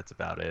 and that's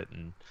about it.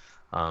 And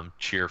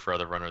cheer for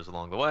other runners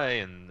along the way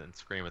and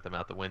scream at them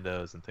out the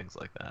windows and things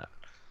like that.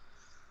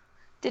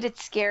 Did it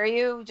scare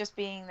you just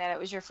being that it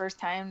was your first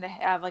time to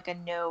have like a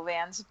no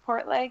van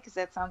support leg? Because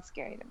that sounds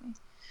scary to me.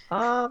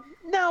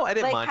 No, I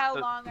didn't Like, mind. how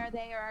long are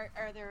they? Or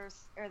are there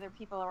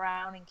people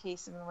around in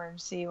case of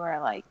emergency where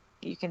like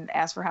you can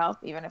ask for help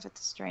even if it's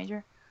a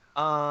stranger?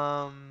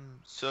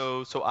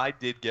 So I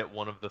did get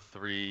one of the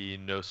 3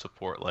 no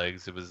support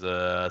legs. It was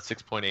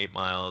 6.8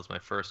 miles, my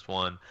first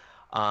one.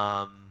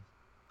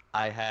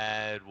 I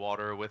had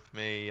water with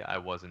me. I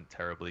wasn't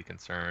terribly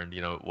concerned.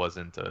 It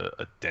wasn't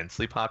a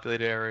densely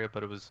populated area,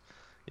 but it was,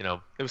 it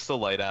was still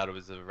light out. It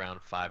was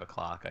around 5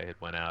 o'clock. I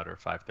had went out, or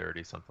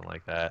 5:30, something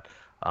like that.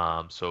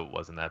 So it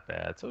wasn't that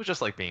bad. So it was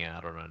just like being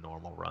out on a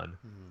normal run.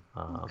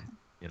 Okay.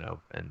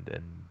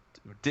 And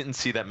didn't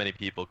see that many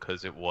people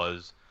because it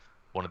was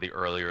one of the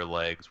earlier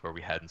legs where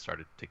we hadn't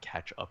started to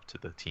catch up to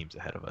the teams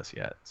ahead of us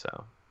yet.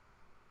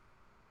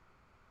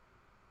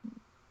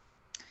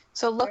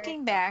 So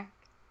looking back,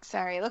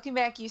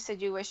 you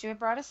said you wish you had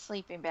brought a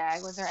sleeping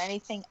bag. Was there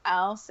anything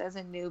else as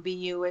a newbie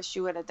you wish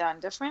you would have done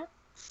different?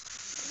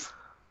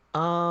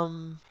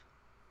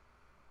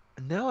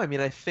 No, I mean,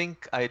 I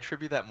think I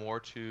attribute that more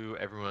to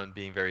everyone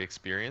being very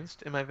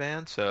experienced in my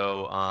van.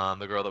 So,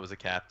 the girl that was a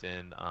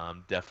captain,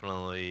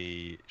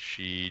 definitely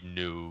she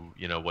knew,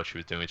 what she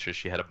was doing. So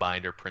she had a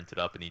binder printed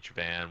up in each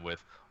van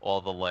with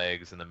all the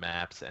legs and the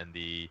maps and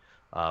the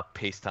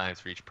pace times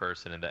for each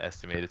person and the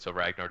estimated. So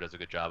Ragnar does a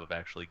good job of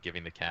actually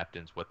giving the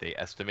captains what they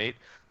estimate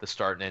the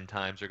start and end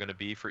times are going to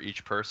be for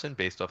each person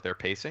based off their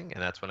pacing.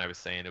 And that's when I was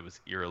saying it was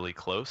eerily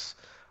close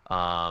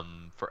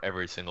for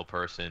every single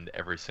person,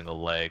 every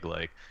single leg.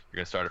 Like you're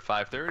going to start at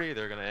 5:30,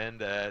 they're going to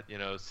end at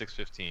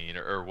 6:15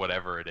 or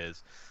whatever it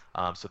is.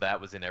 So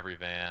that was in every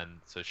van.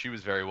 So she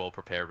was very well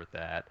prepared with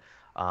that.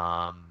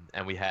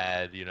 And we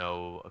had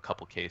a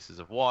couple cases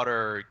of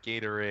water,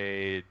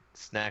 Gatorade,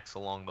 snacks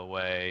along the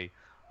way.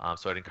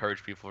 So I'd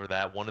encourage people for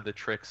that. One of the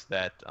tricks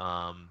that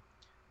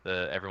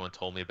everyone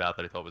told me about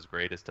that I thought was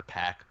great is to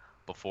pack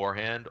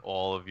beforehand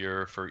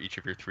for each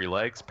of your 3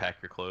 legs, pack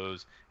your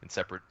clothes in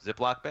separate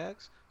Ziploc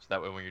bags. So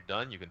that way when you're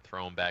done, you can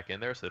throw them back in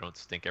there so they don't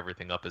stink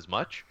everything up as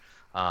much,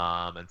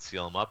 and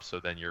seal them up. So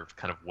then you're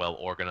kind of well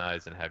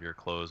organized and have your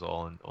clothes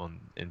all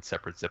in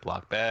separate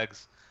Ziploc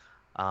bags.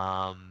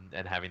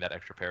 And having that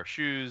extra pair of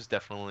shoes,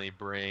 definitely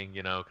bring,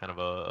 kind of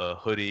a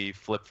hoodie,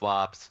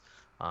 flip-flops,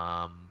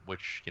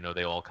 which,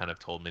 they all kind of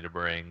told me to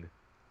bring.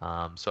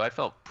 So I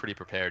felt pretty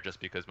prepared just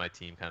because my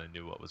team kind of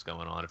knew what was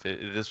going on. If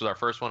this was our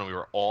first one and we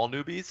were all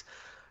newbies,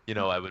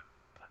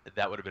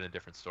 that would have been a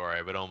different story.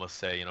 I would almost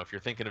say, if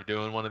you're thinking of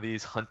doing one of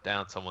these, hunt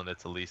down someone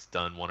that's at least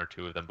done 1 or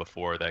 2 of them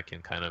before that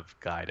can kind of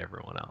guide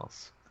everyone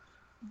else.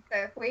 So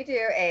if we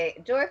do a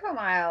Joyful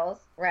Miles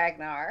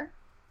Ragnar,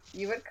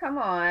 you would come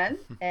on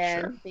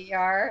and Sure. be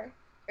our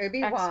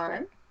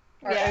Obi-Wan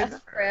or Yes.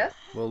 Obi-Chris.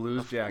 We'll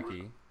lose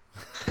Jackie.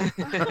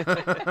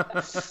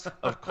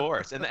 Of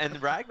course.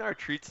 And Ragnar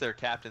treats their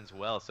captains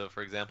well. So,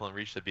 for example, in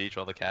Reach the Beach,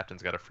 all the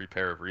captains got a free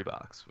pair of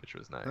Reeboks, which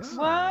was nice.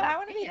 What? I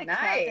want to be a Nice.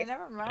 captain.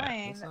 Never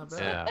mind. That's not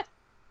bad. Yeah.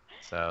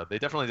 So they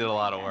definitely did a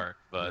lot of work,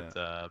 but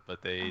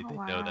they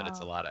Oh, know that it's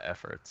a wow. lot of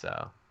effort.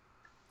 So.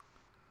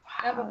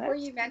 Now, Wow, before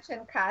you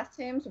mentioned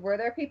costumes, were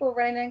there people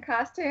running in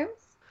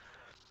costumes?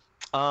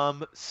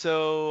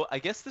 So I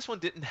guess this one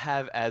didn't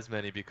have as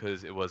many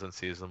because it was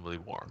unseasonably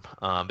warm.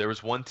 There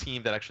was one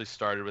team that actually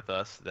started with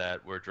us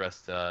that were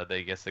dressed,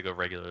 they go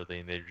regularly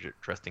and they're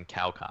dressed in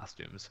cow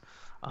costumes.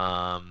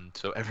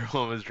 So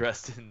everyone was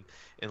dressed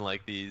in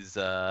like these,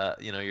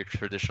 your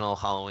traditional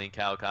Halloween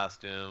cow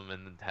costume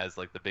and has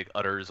like the big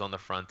udders on the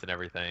front and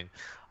everything.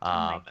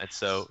 And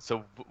so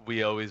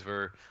we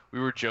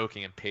were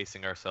joking and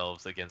pacing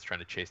ourselves against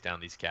trying to chase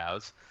down these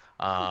cows.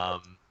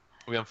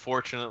 We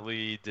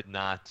unfortunately did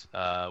not.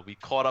 We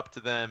caught up to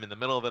them in the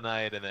middle of the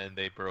night, and then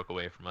they broke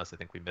away from us. I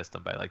think we missed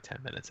them by like 10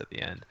 minutes at the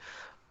end.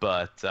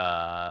 But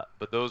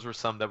those were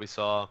some that we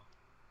saw.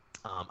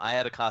 I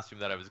had a costume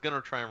that I was gonna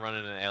try and run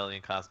in an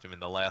alien costume in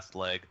the last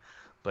leg,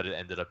 but it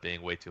ended up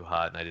being way too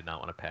hot, and I did not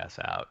want to pass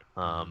out.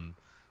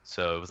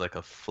 So it was like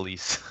a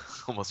fleece,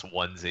 almost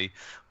onesie,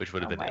 which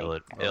would have Oh been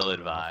my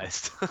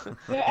ill-advised.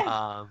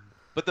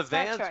 But the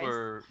Smart vans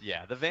choice.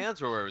 the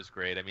vans were where it was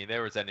great. I mean,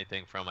 there was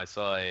anything from I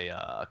saw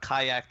a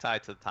kayak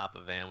tied to the top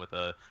of a van with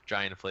a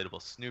giant inflatable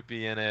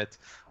Snoopy in it.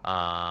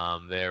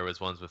 There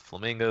was ones with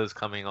flamingos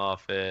coming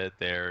off it.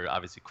 There are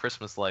obviously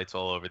Christmas lights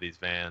all over these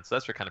vans. So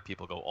that's where kind of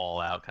people go all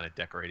out, kind of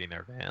decorating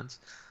their vans.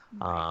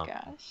 Oh my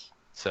gosh.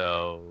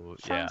 So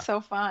yeah. Sounds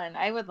so fun.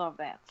 I would love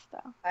that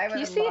stuff. I Can you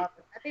would see? love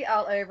it. I'd be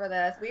all over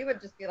this. We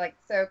would just be like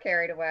so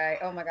carried away.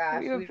 Oh my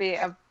gosh. We would be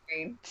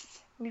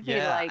we'd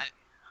be like,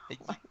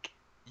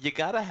 You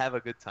gotta have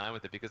a good time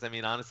with it because I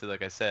mean honestly,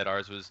 like I said,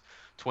 ours was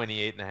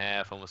 28 and a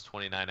half, almost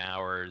 29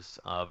 hours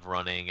of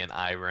running, and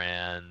I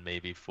ran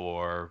maybe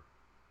for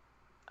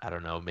I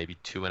don't know, maybe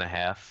 2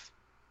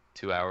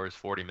 hours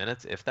 40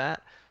 minutes, if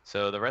that.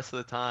 So the rest of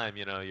the time,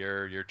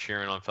 you're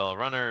cheering on fellow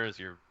runners,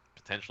 you're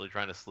potentially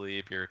trying to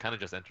sleep, you're kind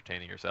of just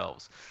entertaining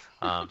yourselves.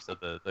 So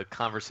the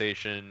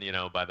conversation,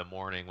 by the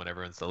morning when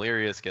everyone's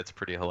delirious gets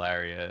pretty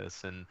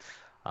hilarious, and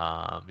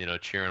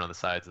cheering on the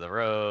sides of the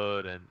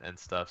road and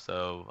stuff.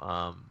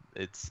 So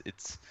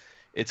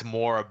it's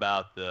more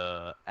about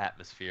the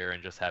atmosphere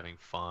and just having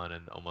fun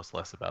and almost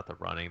less about the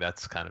running.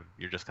 That's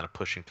you're just kind of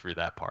pushing through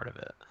that part of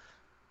it.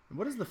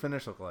 What does the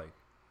finish look like?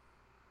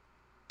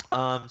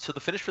 So the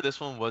finish for this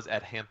one was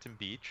at Hampton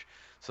Beach.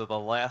 So the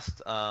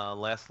last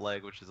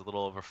leg, which is a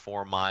little over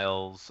 4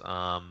 miles,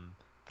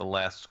 the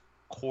last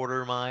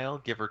quarter mile,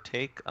 give or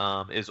take,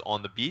 is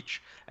on the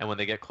beach. And when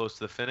they get close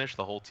to the finish,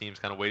 the whole team's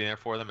kind of waiting there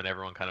for them, and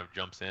everyone kind of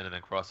jumps in and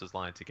then crosses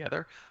line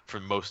together. For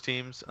most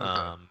teams,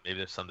 maybe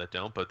there's some that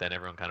don't, but then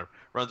everyone kind of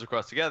runs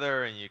across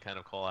together, and you kind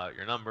of call out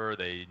your number.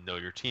 They know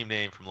your team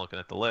name from looking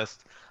at the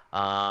list.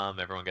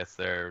 Everyone gets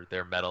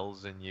their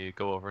medals, and you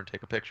go over and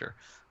take a picture.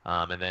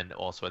 And then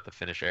also at the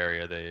finish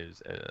area,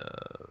 there's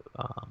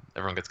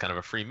everyone gets kind of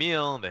a free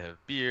meal, and they have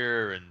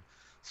beer and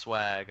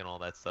swag and all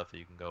that stuff that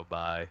you can go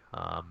buy,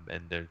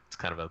 and there's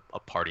kind of a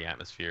party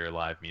atmosphere,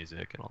 live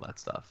music, and all that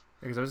stuff.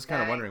 Because I was just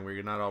kind of wondering where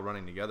you're not all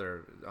running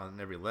together on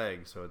every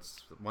leg, so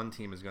it's one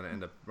team is going to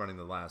end up running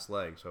the last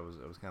leg. So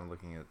I was kind of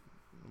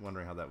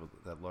wondering how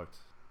that looked.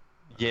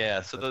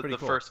 Yeah, so the cool.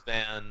 first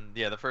van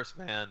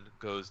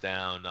goes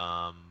down,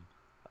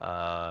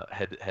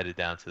 headed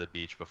down to the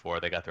beach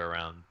before they got there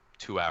around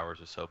 2 hours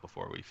or so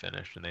before we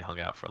finished, and they hung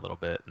out for a little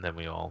bit, and then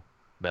we all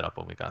met up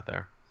when we got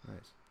there.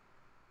 Nice.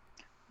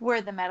 Were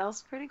the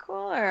medals pretty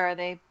cool, or are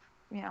they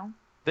you know,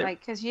 They're, like,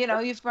 because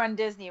you've run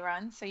Disney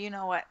runs, so you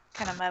know what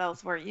kind of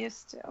medals we're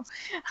used to.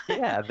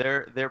 yeah,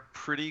 they're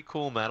pretty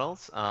cool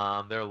medals.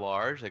 They're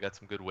large. They got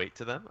some good weight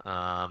to them.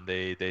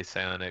 They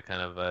say on it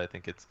kind of I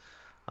think it's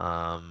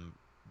um,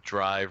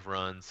 drive,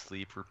 run,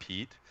 sleep,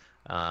 repeat,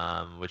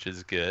 which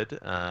is good.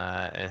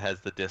 It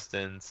has the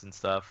distance and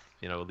stuff,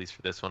 at least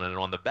for this one. And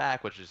on the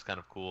back, which is kind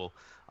of cool,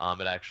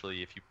 it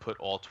actually, if you put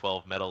all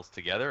 12 medals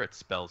together, it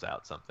spells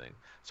out something.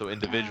 So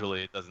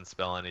individually, it doesn't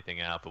spell anything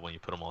out, but when you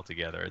put them all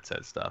together, it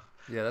says stuff.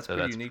 Yeah, that's So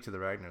pretty unique to the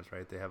Ragnars,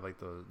 right? They have like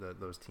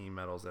those team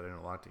medals that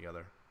interlock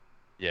together.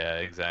 Yeah,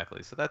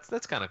 exactly. So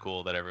that's kind of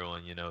cool that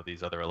everyone,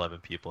 these other 11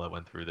 people that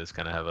went through this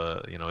kind of have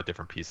a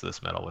different piece of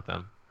this medal with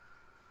them.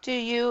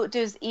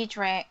 Does each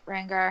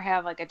Rangar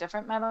have like a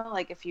different medal?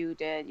 Like if you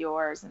did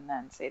yours and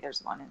then say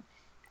there's one in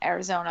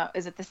Arizona,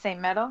 is it the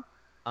same medal?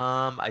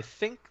 I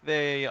think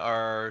they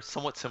are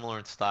somewhat similar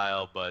in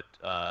style, but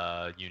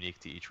unique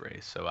to each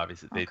race. So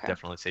obviously they Okay.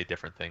 definitely say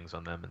different things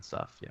on them and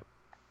stuff. Yep.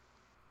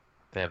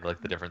 They have like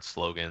the different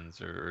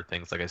slogans or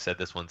things. Like I said,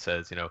 this one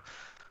says,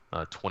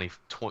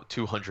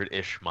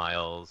 200-ish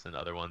miles, and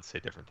other ones say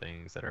different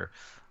things that are,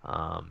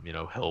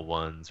 hill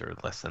ones or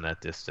less than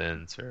that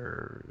distance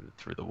or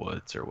through the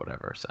woods or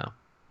whatever. So.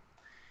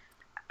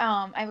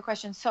 I have a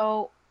question.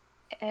 So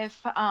if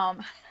I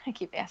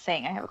keep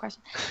saying I have a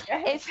question.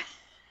 If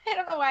I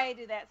don't know why I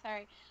do that,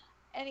 sorry.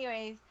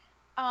 Anyways,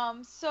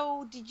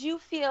 so did you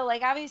feel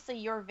like, obviously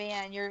your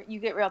van, you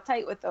get real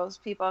tight with those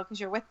people because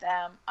you're with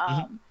them.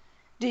 Mhm.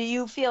 Do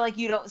you feel like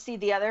you don't see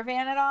the other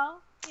van at all,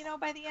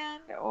 by the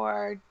end,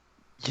 or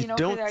You because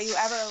don't. are you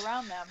ever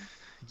around them?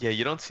 Yeah,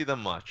 you don't see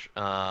them much.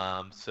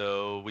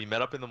 So we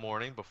met up in the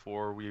morning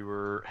before we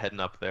were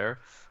heading up there.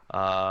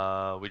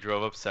 We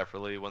drove up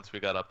separately. Once we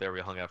got up there, we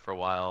hung out for a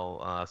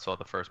while, saw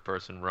the first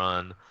person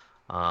run,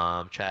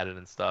 chatted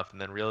and stuff,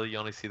 and then really you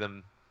only see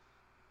them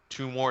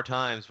two more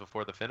times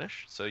before the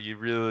finish. So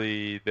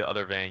the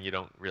other van, you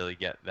don't really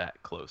get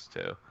that close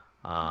to.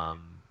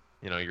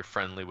 You're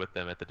friendly with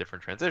them at the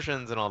different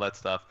transitions and all that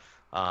stuff.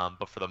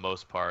 But for the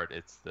most part,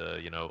 it's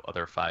the,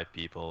 other five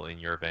people in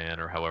your van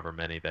or however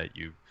many that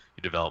you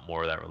develop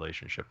more of that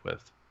relationship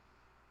with.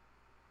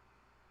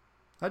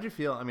 How'd you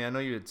feel? I mean, I know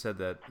you had said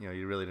that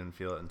you really didn't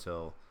feel it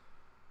until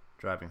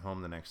driving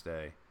home the next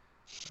day.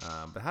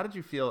 But how did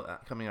you feel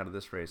coming out of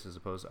this race as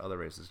opposed to other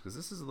races? Because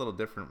this is a little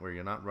different, where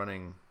you're not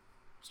running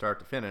start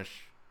to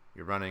finish.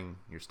 You're running,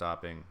 you're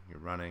stopping, you're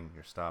running,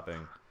 you're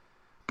stopping.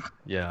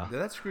 Yeah. Did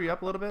that screw you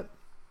up a little bit?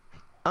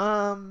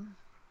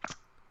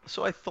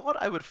 So I thought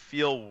I would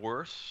feel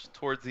worse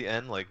towards the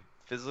end, like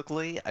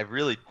physically. I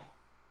really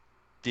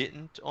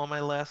didn't on my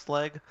last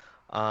leg.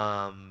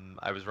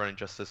 I was running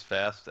just as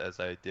fast as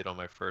I did on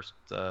my first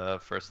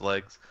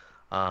legs.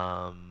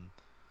 Um,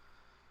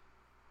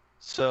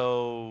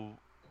 so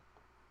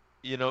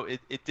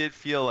it did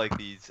feel like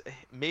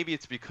maybe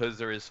it's because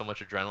there is so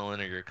much adrenaline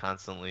or you're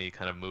constantly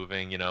kind of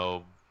moving.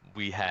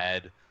 We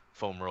had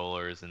foam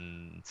rollers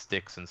and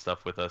sticks and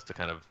stuff with us to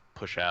kind of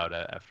push out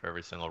after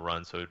every single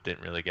run, so it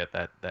didn't really get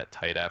that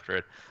tight after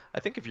it. I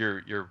think if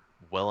you're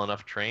well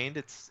enough trained,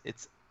 it's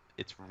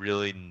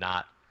really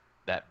not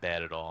that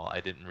bad at all. I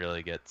didn't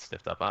really get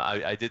stiffed up.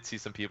 I did see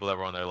some people that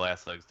were on their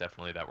last legs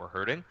definitely that were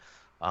hurting,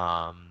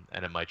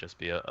 and it might just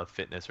be a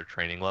fitness or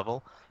training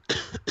level.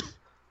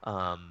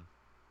 um,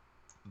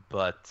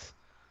 but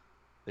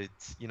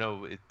it's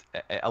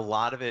a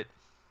lot of it.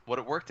 What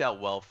it worked out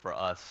well for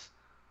us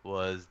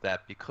was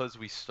that because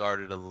we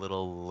started a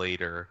little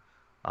later,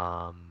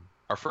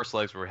 our first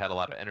legs where we had a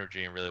lot of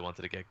energy and really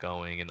wanted to get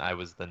going, and I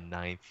was the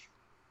ninth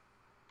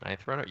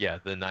runner. Yeah,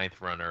 the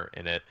ninth runner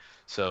in it.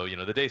 So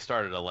the day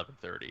started at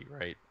 11:30,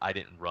 right? I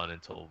didn't run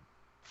until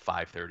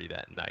 5:30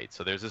 that night.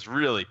 So there's this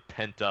really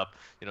pent up,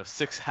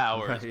 6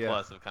 hours Yeah.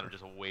 plus of kind of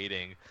just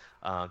waiting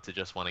to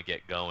just want to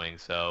get going.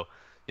 So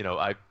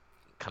I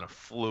kind of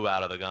flew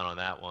out of the gun on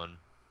that one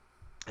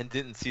and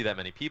didn't see that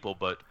many people.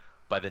 But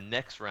by the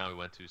next round we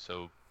went to,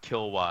 so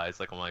kill wise,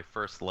 like on my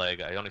first leg,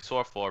 I only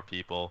saw 4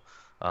 people,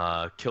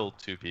 killed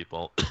 2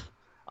 people.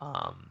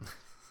 um,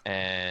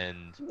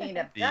 and Being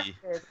the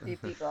abducted to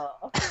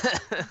people.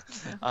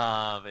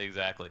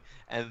 exactly.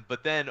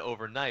 But then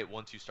overnight,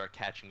 once you start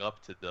catching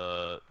up to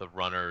the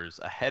runners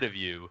ahead of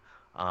you,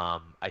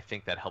 I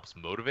think that helps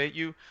motivate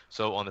you.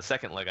 So on the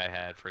second leg I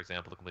had, for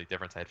example, the complete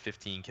difference, I had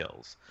 15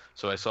 kills.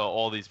 So I saw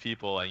all these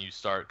people, and you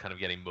start kind of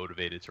getting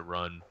motivated to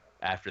run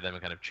after them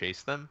and kind of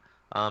chase them,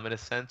 in a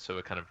sense. So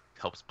it kind of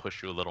helps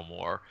push you a little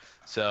more.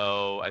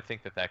 So I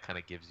think that kind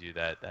of gives you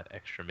that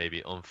extra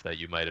maybe oomph that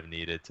you might have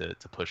needed to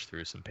push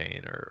through some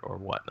pain or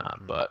whatnot.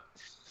 Mm-hmm. But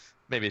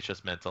maybe it's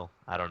just mental.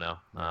 I don't know.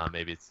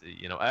 Maybe it's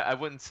I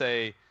wouldn't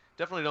say,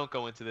 definitely don't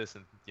go into this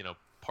and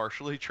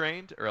partially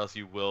trained, or else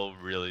you will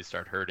really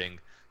start hurting.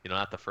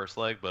 Not the first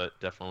leg, but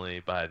definitely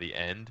by the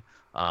end,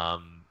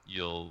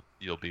 you'll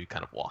be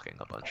kind of walking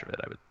a bunch of it.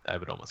 I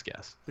would almost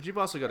guess. But you've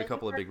also got a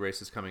couple of big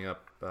races coming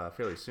up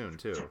fairly soon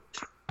too.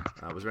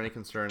 Was there any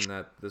concern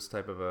that this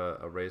type of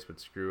a race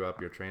would screw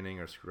up your training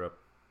or screw up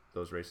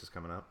those races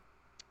coming up?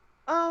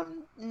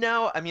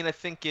 No, I mean, I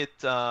think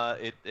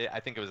I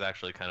think it was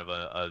actually kind of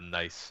a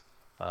nice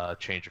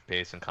change of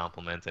pace and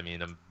compliment. I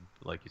mean,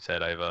 like you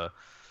said, I have a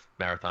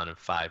marathon in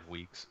 5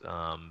 weeks.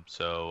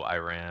 So I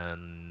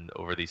ran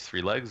over these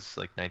 3 legs,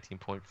 like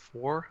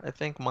 19.4, I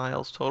think,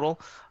 miles total.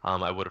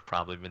 I would have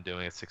probably been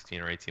doing a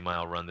 16 or 18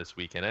 mile run this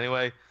weekend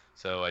anyway.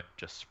 So I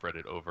just spread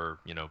it over,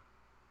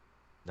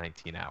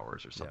 19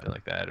 hours or something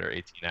like that, or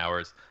 18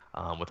 hours,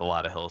 with a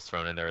lot of hills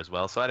thrown in there as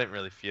well. So I didn't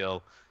really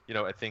feel,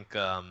 I think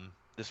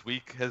this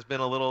week it's going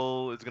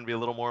to be a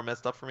little more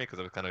messed up for me because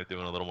I was kind of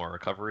doing a little more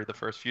recovery the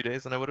first few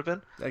days than I would have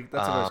been. Like,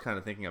 that's what I was kind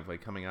of thinking of,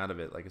 like coming out of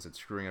it. Like, is it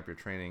screwing up your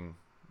training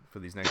for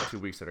these next 2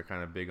 weeks that are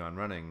kind of big on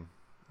running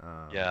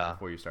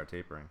before you start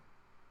tapering?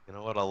 You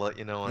know what? I'll let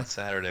you know on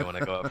Saturday when I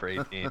go out for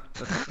 18.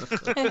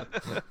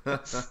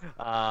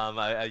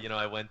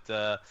 I went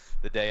the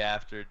day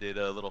after, did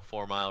a little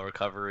 4 mile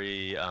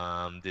recovery,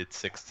 did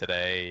 6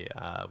 today.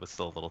 Was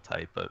still a little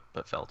tight, but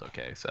felt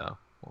okay. So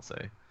we'll see.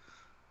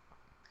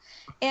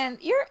 And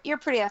you're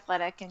pretty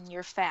athletic and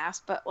you're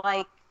fast, but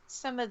like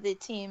some of the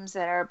teams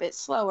that are a bit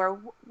slower,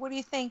 what do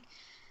you think?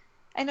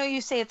 I know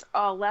you say it's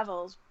all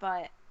levels,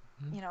 but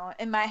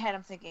in my head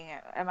I'm thinking,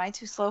 am I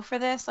too slow for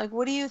this? Like,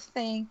 what do you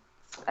think?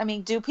 I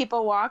mean, do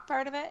people walk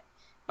part of it?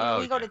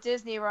 We go to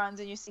Disney runs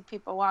and you see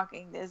people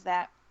walking. Is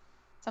that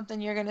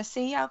something you're going to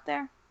see out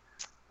there?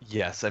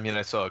 Yes, I mean,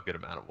 I saw a good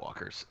amount of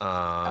walkers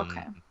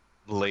Okay.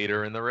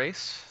 later in the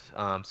race.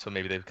 So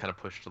maybe they've kind of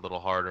pushed a little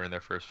harder in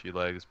their first few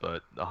legs,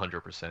 but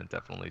 100%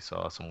 definitely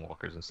saw some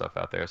walkers and stuff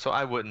out there. So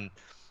I wouldn't,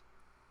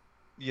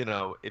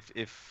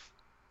 if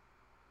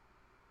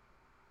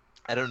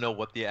I don't know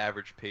what the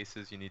average pace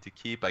is you need to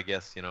keep. I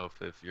guess,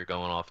 if you're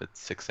going off at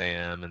 6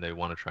 a.m. and they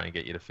want to try and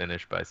get you to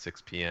finish by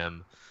 6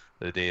 p.m.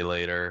 the day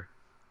later,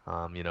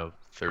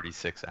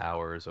 36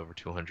 hours over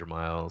 200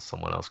 miles.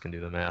 Someone else can do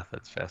the math.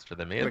 That's faster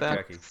than me at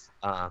that.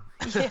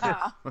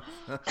 Yeah.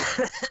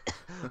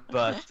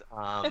 But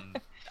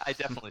I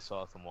definitely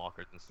saw some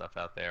walkers and stuff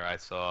out there. I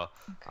saw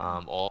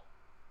all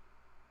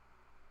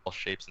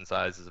shapes and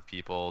sizes of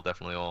people,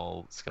 definitely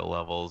all skill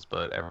levels,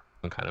 but everyone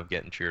kind of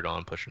getting cheered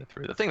on, pushing it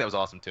through. The thing that was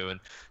awesome too, and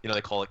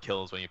they call it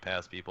kills when you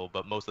pass people,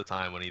 but most of the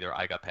time when either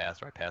I got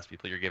passed or I passed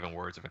people, you're giving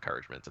words of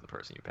encouragement to the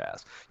person you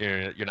pass.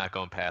 You're not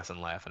going past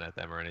and laughing at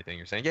them or anything.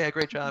 You're saying, yeah,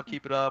 great job,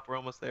 keep it up, we're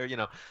almost there.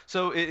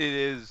 So it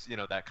is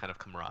that kind of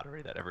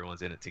camaraderie that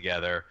everyone's in it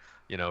together.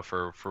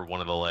 For one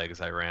of the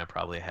legs, I ran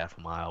probably a half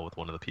a mile with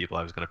one of the people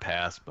I was going to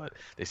pass, but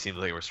they seemed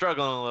like they were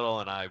struggling a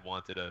little, and I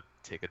wanted to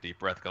take a deep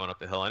breath going up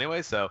the hill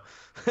anyway, so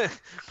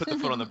put the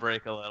foot on the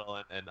brake a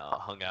little and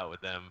hung out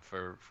with them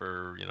for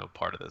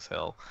part of this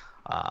hill,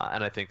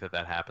 and I think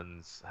that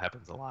happens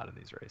a lot in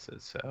these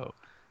races. So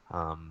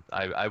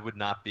I would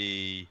not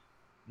be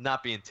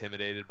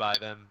intimidated by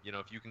them.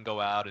 If you can go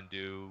out and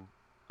do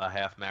a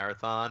half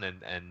marathon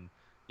and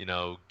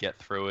get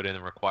through it in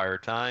the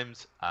required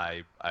times,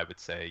 I would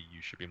say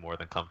you should be more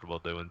than comfortable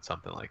doing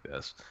something like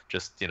this.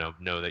 Just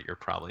know that you're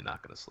probably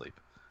not going to sleep.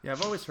 Yeah,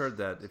 I've always heard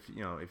that if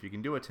you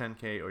can do a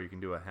 10K or you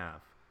can do a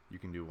half, you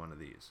can do one of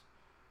these,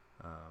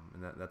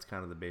 and that's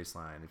kind of the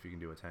baseline. If you can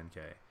do a 10K,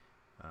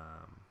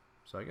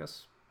 so I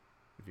guess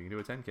if you can do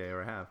a 10K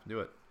or a half, do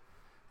it,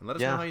 and let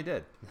us know how you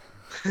did.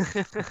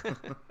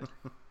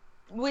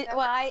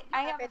 I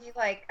have any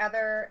like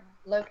other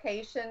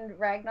location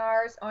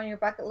Ragnars on your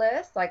bucket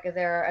list? Like, is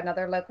there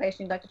another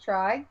location you'd like to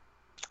try?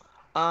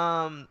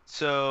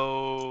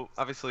 So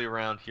obviously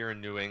around here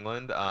in New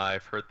England,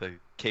 I've heard the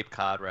Cape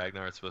Cod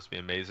Ragnar is supposed to be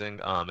amazing.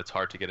 It's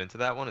hard to get into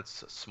that one.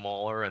 It's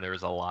smaller and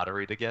there's a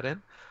lottery to get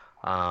in.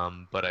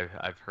 But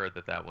I've heard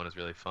that one is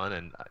really fun,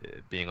 and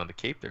being on the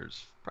Cape,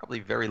 there's probably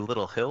very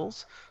little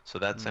hills, so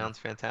that sounds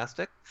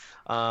fantastic.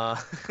 I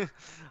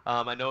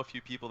know a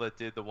few people that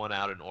did the one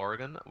out in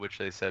Oregon, which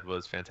they said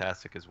was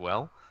fantastic as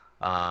well.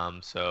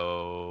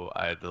 So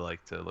I'd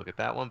like to look at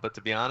that one. But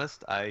to be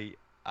honest, I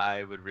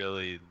would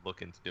really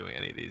look into doing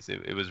any of these.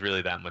 It was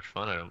really that much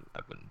fun. I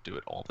wouldn't do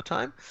it all the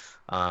time.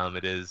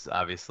 It is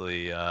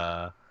obviously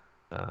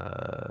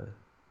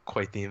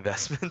quite the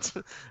investment,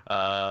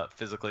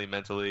 physically,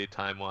 mentally,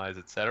 time-wise,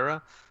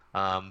 etc.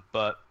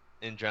 But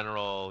in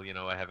general,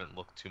 I haven't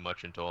looked too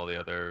much into all the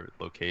other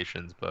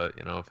locations. But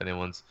if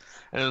anyone's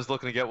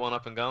looking to get one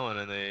up and going,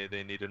 and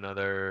they need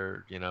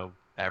another,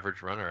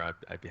 average runner,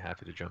 I'd be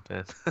happy to jump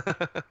in.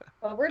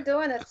 Well, we're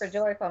doing this for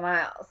Joyful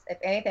Miles. If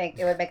anything,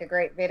 it would make a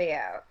great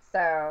video.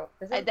 So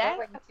this is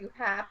going to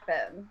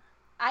happen.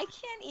 I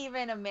can't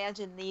even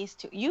imagine these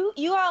two.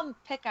 You all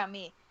pick on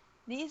me.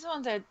 These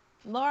ones are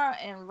Laura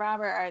and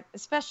Robert are,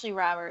 especially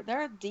Robert.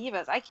 They're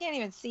divas. I can't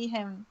even see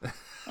him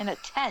in a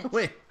tent.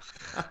 Wait.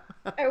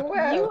 I'm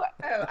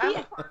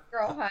a farm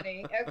girl,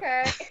 honey.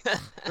 Okay.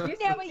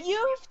 Yeah, but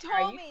you've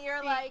told me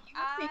you're like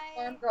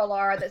farm girl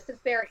Laura that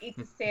sits there and eats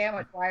a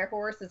sandwich while her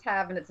horse is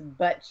having its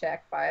butt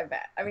checked by a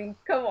vet. I mean,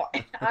 come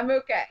on. I'm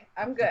okay.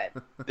 I'm good.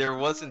 There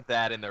wasn't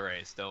that in the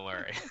race. Don't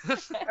worry.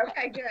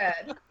 Okay,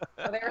 good.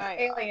 Well, there were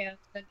aliens.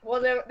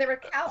 Well, there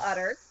were cow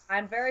udders.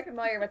 I'm very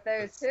familiar with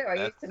those too. I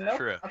used to milk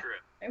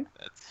them.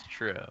 That's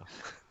true.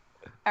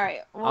 All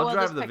right. Well, I'll we'll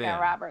drive just the pick van.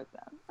 on Robert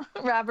then.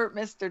 Robert,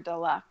 Mr.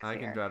 Deluxe. I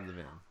can drive the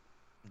van.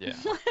 Yeah.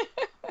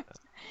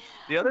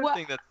 The other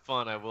thing that's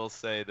fun, I will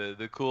say,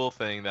 the cool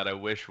thing that I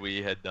wish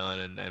we had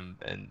done,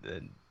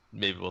 and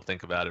maybe we'll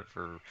think about it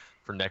for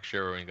next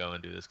year when we go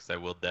and do this, because I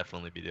will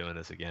definitely be doing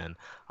this again,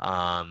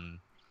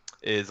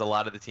 is a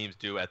lot of the teams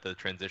do at the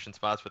transition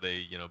spots where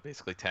they,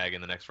 basically tag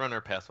in the next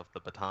runner, pass off the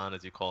baton,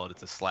 as you call it.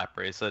 It's a slap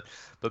bracelet.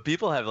 But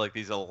people have like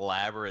these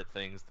elaborate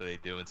things that they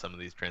do in some of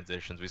these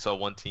transitions. We saw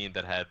one team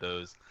that had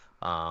those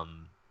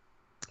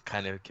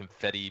kind of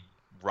confetti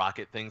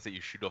rocket things that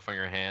you shoot off on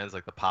your hands,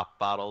 like the pop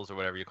bottles or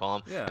whatever you call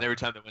them. Yeah. And every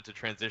time they went to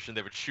transition,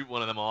 they would shoot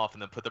one of them off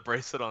and then put the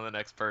bracelet on the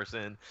next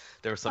person.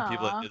 There were some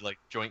people that did like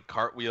joint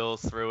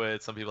cartwheels through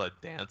it. Some people had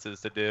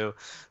dances to do.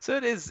 So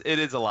it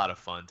is a lot of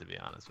fun, to be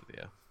honest with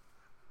you.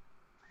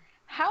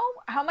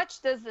 How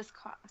much does this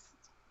cost?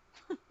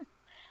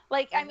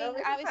 Like, I mean,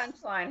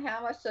 punchline.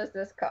 How much does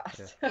this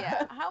cost?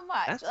 Yeah, how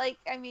much? Like,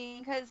 I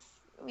mean, because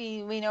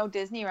we know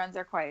Disney runs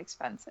are quite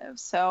expensive.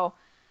 So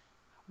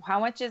how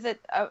much is it?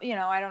 I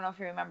don't know if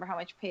you remember how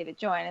much you paid to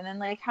join, and then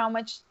like how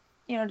much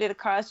did it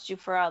cost you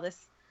for all the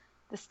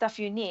stuff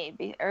you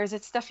need, or is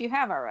it stuff you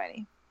have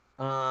already?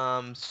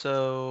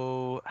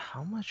 So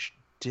how much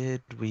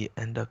did we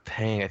end up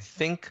paying?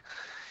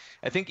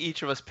 I think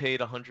each of us paid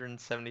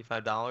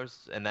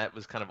 $175, and that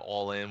was kind of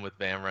all in with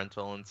van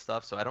rental and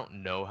stuff. So I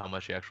don't know how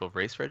much the actual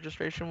race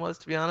registration was,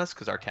 to be honest,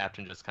 because our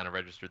captain just kind of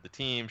registered the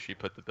team. She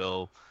put the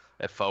bill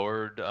at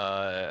forward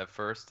at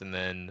first, and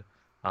then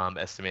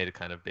estimated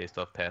kind of based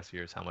off past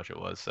years how much it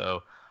was.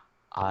 So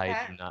I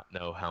do not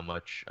know how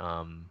much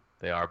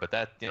they are, but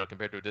that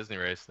compared to a Disney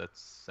race,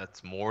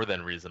 that's more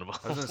than reasonable.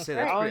 I was going to say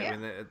that's great. I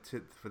mean,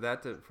 for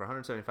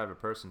 $175 a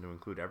person to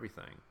include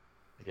everything.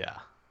 Yeah.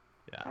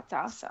 Yeah. That's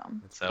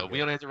awesome. So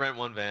we only have to rent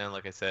one van,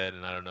 like I said,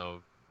 and I don't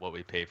know what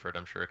we pay for it.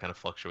 I'm sure it kind of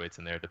fluctuates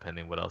in there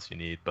depending what else you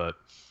need, but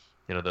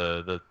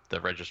the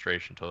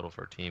registration total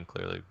for a team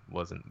clearly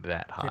wasn't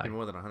that high. Maybe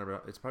more than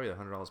 $100. It's probably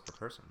 $100 per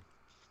person.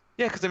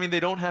 Yeah, because I mean they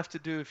don't have to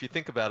do, if you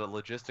think about it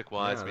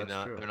logistic-wise.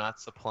 Yeah, they're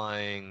not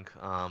supplying.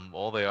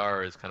 All they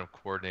are is kind of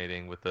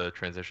coordinating with the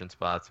transition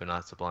spots. They're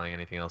not supplying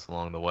anything else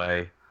along the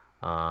way.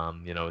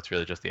 It's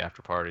really just the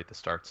after party, the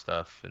start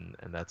stuff, and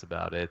that's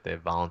about it. They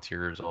have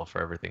volunteers all for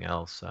everything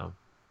else. So,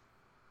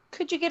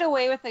 could you get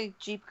away with a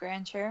Jeep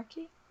Grand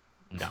Cherokee?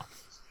 No.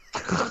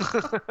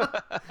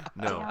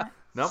 No,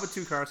 not with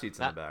 2 car seats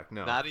in the back.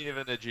 No, not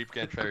even a Jeep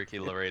Grand Cherokee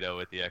Laredo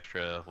with the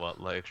extra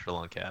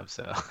long cab.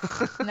 So.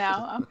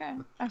 No, okay.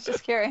 I was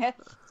just curious.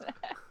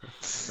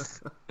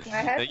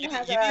 My husband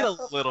has a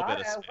little bit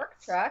of space. Work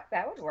truck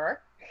that would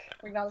work.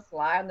 We can all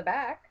lie on the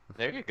back.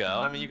 There you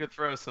go. I mean, you could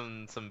throw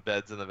some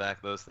beds in the back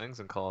of those things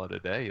and call it a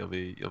day. You'll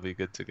be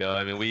good to go.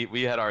 I mean,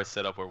 we had ours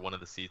set up where one of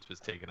the seats was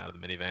taken out of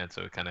the minivan,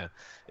 so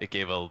it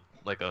gave a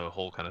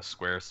whole kind of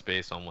square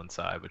space on one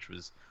side, which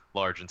was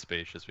large and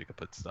spacious. We could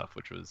put stuff,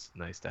 which was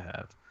nice to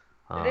have.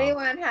 Did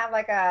anyone have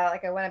like a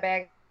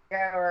Winnebago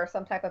or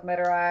some type of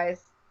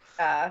motorized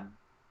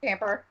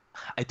camper?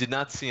 I did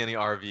not see any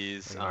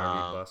RVs. Like an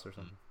RV bus or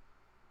something.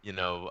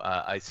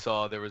 I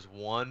saw there was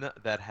one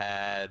that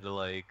had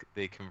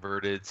they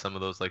converted some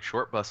of those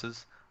short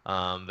buses.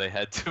 They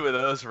had 2 of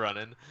those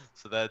running,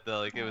 so that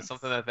nice. It was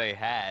something that they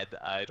had.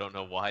 I don't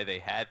know why they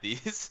had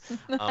these.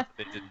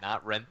 They did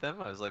not rent them.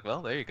 I was like,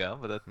 well, there you go.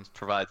 But that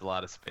provides a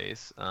lot of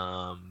space.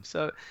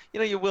 So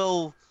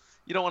you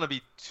don't want to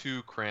be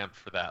too cramped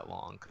for that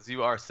long because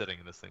you are sitting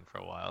in this thing for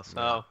a while.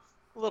 So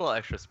a little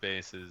extra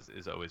space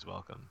is always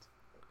welcomed.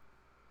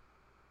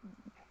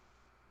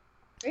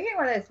 We get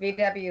one of those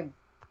VW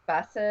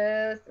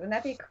buses. Wouldn't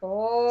that be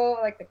cool?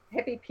 Like the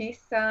hippie peace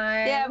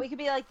sign. Yeah, we could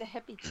be like the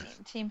hippie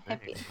team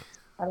hippie.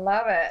 I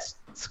love it.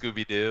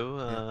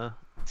 Scooby-Doo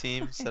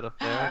team set up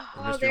there.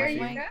 Oh, there you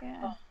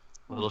go.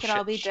 We could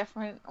all be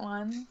different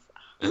ones.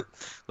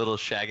 Little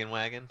shaggin'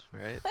 wagon,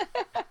 right?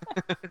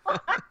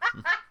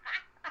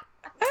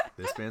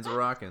 This band's a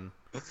rockin'.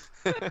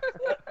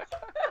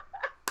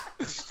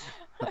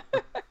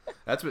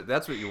 That's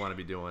what you want to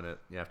be doing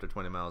after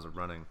 20 miles of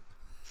running.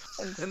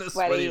 In a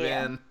sweaty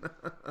van.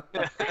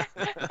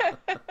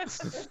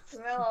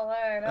 Smell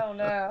alone. Oh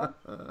no.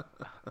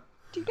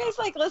 Do you guys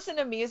listen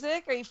to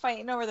music? Are you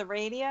fighting over the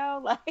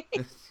radio? I'm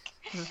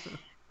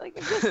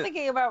just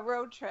thinking about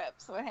road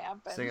trips. What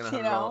happens? Singing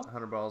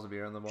 100 balls of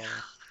beer on the wall.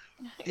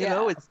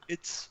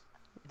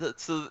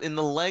 So in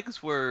the legs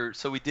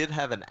so we did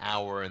have an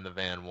hour in the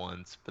van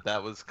once, but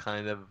that was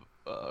kind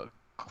of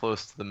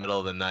close to the middle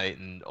of the night,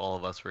 and all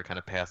of us were kind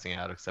of passing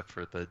out except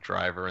for the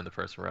driver and the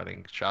person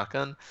riding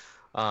shotgun.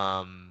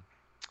 So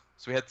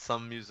we had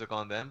some music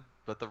on them,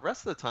 but the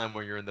rest of the time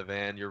when you're in the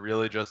van, you're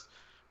really just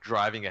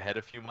driving ahead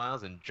a few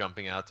miles and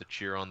jumping out to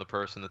cheer on the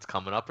person that's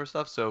coming up or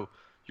stuff. So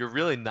you're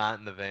really not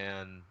in the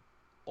van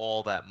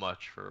all that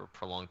much for a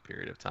prolonged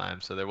period of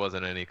time. So there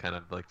wasn't any kind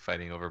of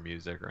fighting over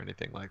music or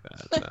anything like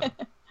that.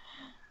 So.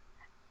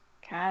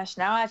 Gosh,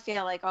 now I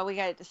feel like all we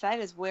got to decide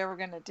is where we're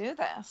going to do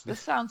this. This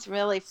sounds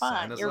really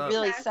fun. You're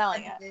really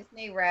selling it.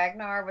 Disney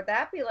Ragnar, would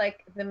that be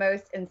the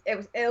most?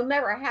 It'll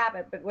never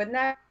happen, but wouldn't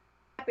that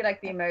be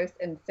the most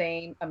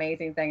insane,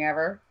 amazing thing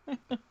ever?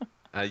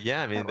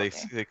 Yeah, I mean, That would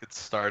be. they could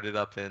start it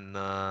up in,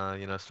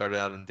 start it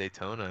out in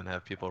Daytona and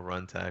have people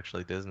run to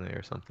actually Disney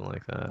or something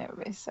like that. That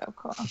would be so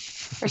cool.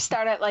 Or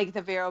start at like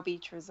the Vero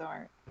Beach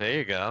Resort. There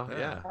you go. Yeah.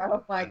 Yeah.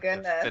 Oh my And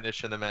goodness.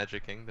 finish in the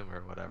Magic Kingdom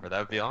or whatever. That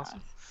would be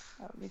awesome.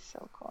 That would be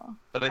so cool.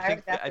 But I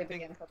would definitely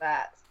be in for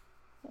that.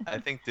 I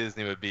think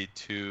Disney would be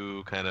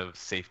too kind of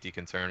safety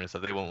concerned, and so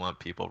they won't want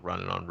people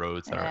running on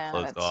roads that aren't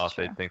closed that's off.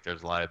 true. They think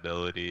there's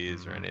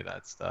liabilities or any of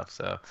that stuff.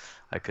 So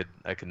I could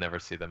never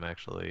see them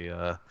actually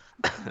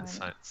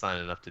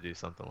signing up to do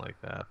something like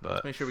that. Let's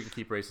But make sure we can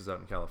keep races out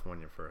in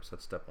California first.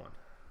 That's step one.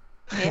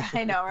 Yeah,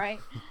 I know, right?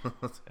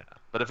 yeah.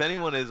 But if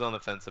anyone is on the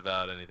fence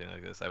about anything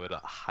like this, I would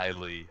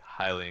highly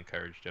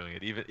encourage doing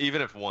it.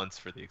 Even if once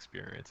for the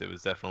experience, it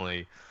was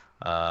definitely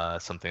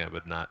something I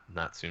would not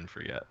soon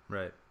forget.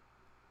 Right.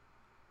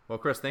 Well,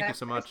 Chris, thank you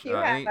so much. Do you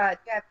have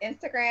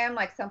Instagram,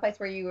 like someplace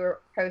where you were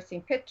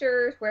posting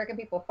pictures? Where can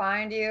people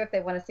find you if they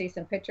want to see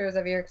some pictures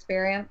of your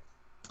experience?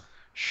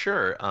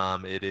 Sure.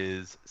 It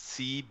is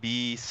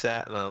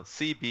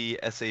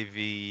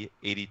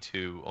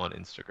CBSAV82 on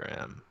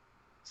Instagram.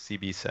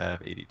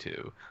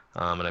 CBSAV82.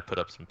 And I put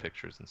up some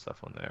pictures and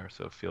stuff on there,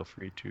 so feel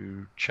free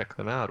to check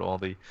them out.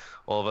 All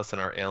of us in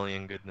our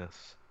alien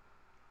goodness.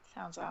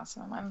 Sounds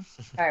awesome. All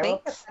right, we'll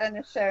put that in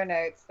the show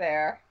notes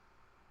there.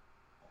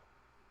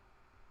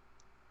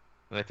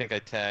 And I think I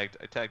tagged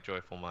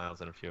Joyful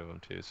Miles in a few of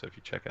them too. So if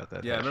you check out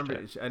that, yeah, I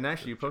remember. And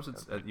actually, you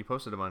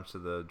posted a bunch to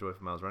the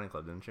Joyful Miles Running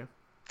Club, didn't you?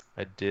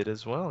 I did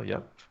as well.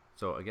 Yep.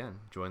 So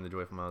again, join the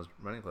Joyful Miles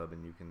Running Club,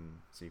 and you can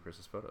see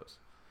Chris's photos.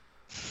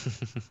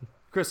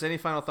 Chris, any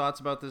final thoughts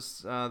about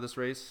this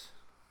race?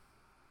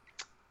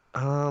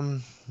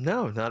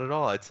 No, not at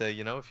all. I'd say,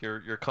 if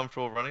you're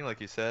comfortable running,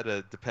 like you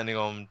said, depending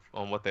on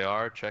what they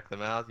are, check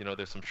them out.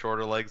 There's some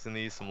shorter legs in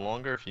these, some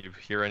longer. If you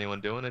hear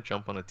anyone doing it,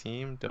 jump on a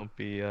team. Don't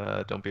be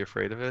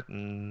afraid of it.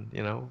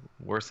 And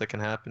worst that can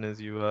happen is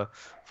you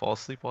fall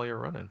asleep while you're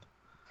running.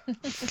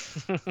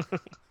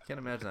 Can't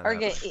imagine that. Or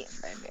get eaten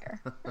by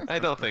bear. I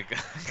don't think.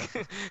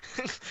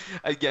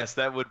 I guess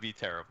that would be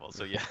terrible.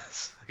 So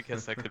yes, I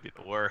guess that could be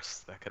the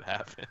worst that could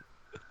happen.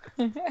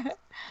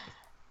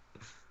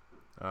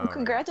 Well,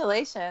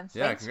 congratulations.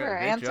 Yeah, thanks for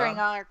answering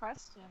all our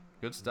questions.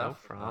 Good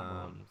stuff. No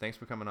problem. Thanks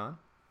for coming on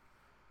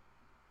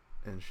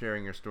and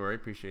sharing your story.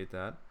 Appreciate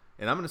that.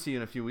 And I'm going to see you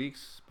in a few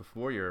weeks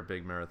before your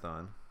big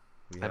marathon.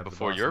 And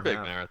before your big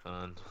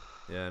marathon.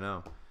 Yeah, I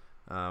know.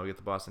 We get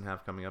the Boston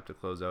Half coming up to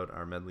close out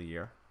our medley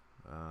year.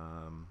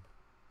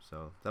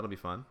 So that'll be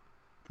fun.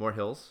 More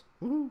hills.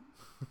 Woohoo!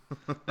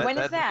 When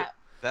is that?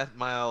 That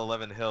mile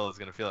 11 hill is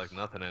going to feel like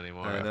nothing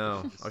anymore. I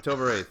know.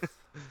 October 8th.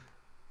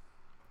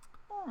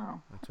 Oh,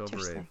 October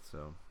 8th.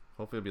 So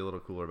hopefully it'll be a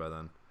little cooler by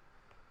then.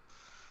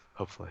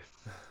 Hopefully.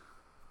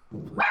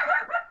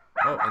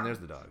 Oh, and there's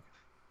the dog.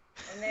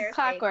 And there's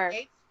Clockwork.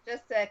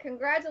 Just said,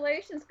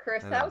 congratulations,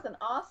 Chris. That was an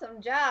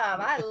awesome job.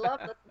 I love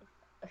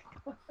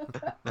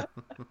this.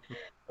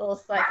 Little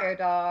psycho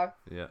dog.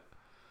 Yeah.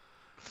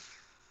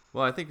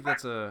 Well, I think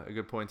that's a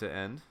good point to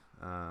end.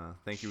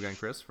 Thank you again,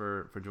 Chris,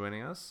 for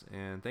joining us.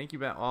 And thank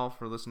you all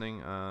for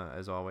listening,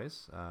 as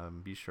always.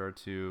 Be sure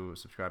to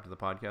subscribe to the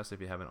podcast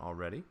if you haven't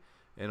already.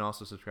 And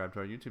also subscribe to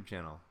our YouTube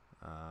channel.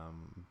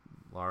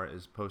 Laura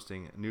is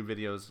posting new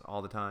videos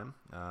all the time,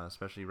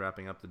 especially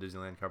wrapping up the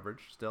Disneyland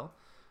coverage still.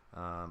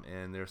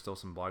 And there's still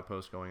some blog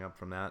posts going up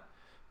from that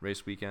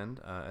race weekend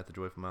at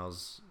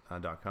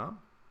thejoyfulmiles.com.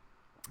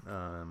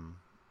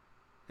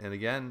 And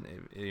again,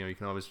 you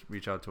can always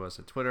reach out to us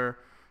at Twitter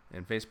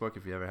and Facebook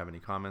if you ever have any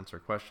comments or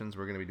questions.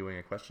 We're going to be doing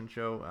a question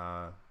show,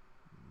 I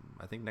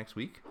think next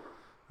week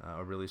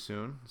or really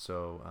soon.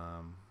 So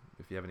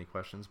if you have any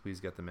questions, please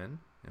get them in,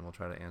 and we'll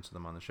try to answer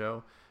them on the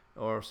show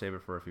or save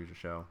it for a future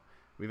show.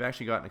 We've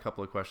actually gotten a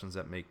couple of questions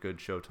that make good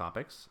show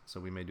topics, so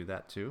we may do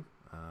that too,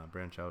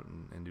 branch out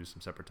and do some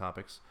separate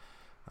topics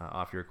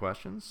off your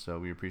questions. So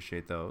we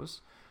appreciate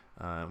those.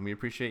 And we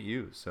appreciate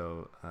you.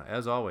 So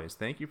as always,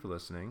 thank you for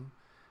listening.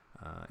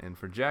 And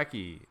for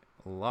Jackie,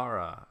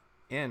 Laura,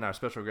 and our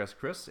special guest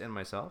Chris and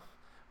myself,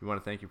 we want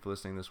to thank you for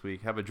listening this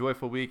week. Have a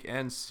joyful week,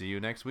 and see you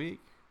next week.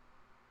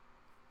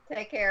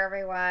 Take care,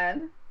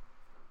 everyone.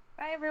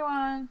 Bye,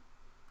 everyone.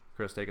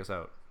 Chris, take us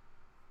out.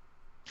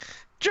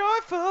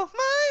 Joyful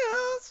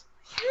Miles!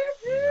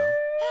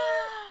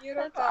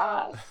 Beautiful. That's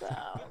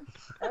awesome.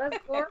 That was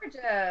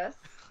gorgeous.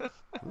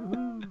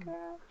 Oh,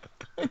 God.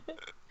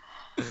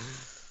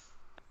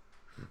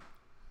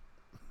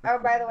 Oh,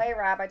 by the way,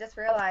 Rob, I just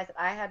realized that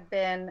I had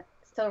been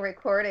still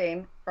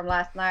recording from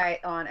last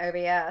night on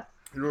OBS.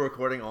 You were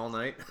recording all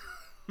night?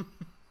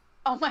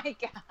 Oh my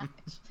gosh.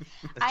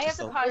 I have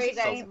to pause you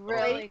guys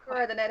really for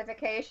quick. the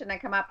notification to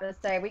come up and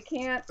say, we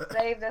can't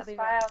save this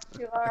file, it's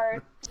too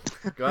large.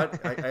 God,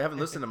 I haven't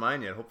listened to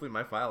mine yet. Hopefully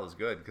my file is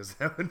good, because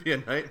that would be a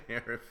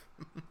nightmare if...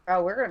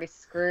 Oh, we're going to be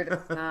screwed if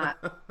it's not.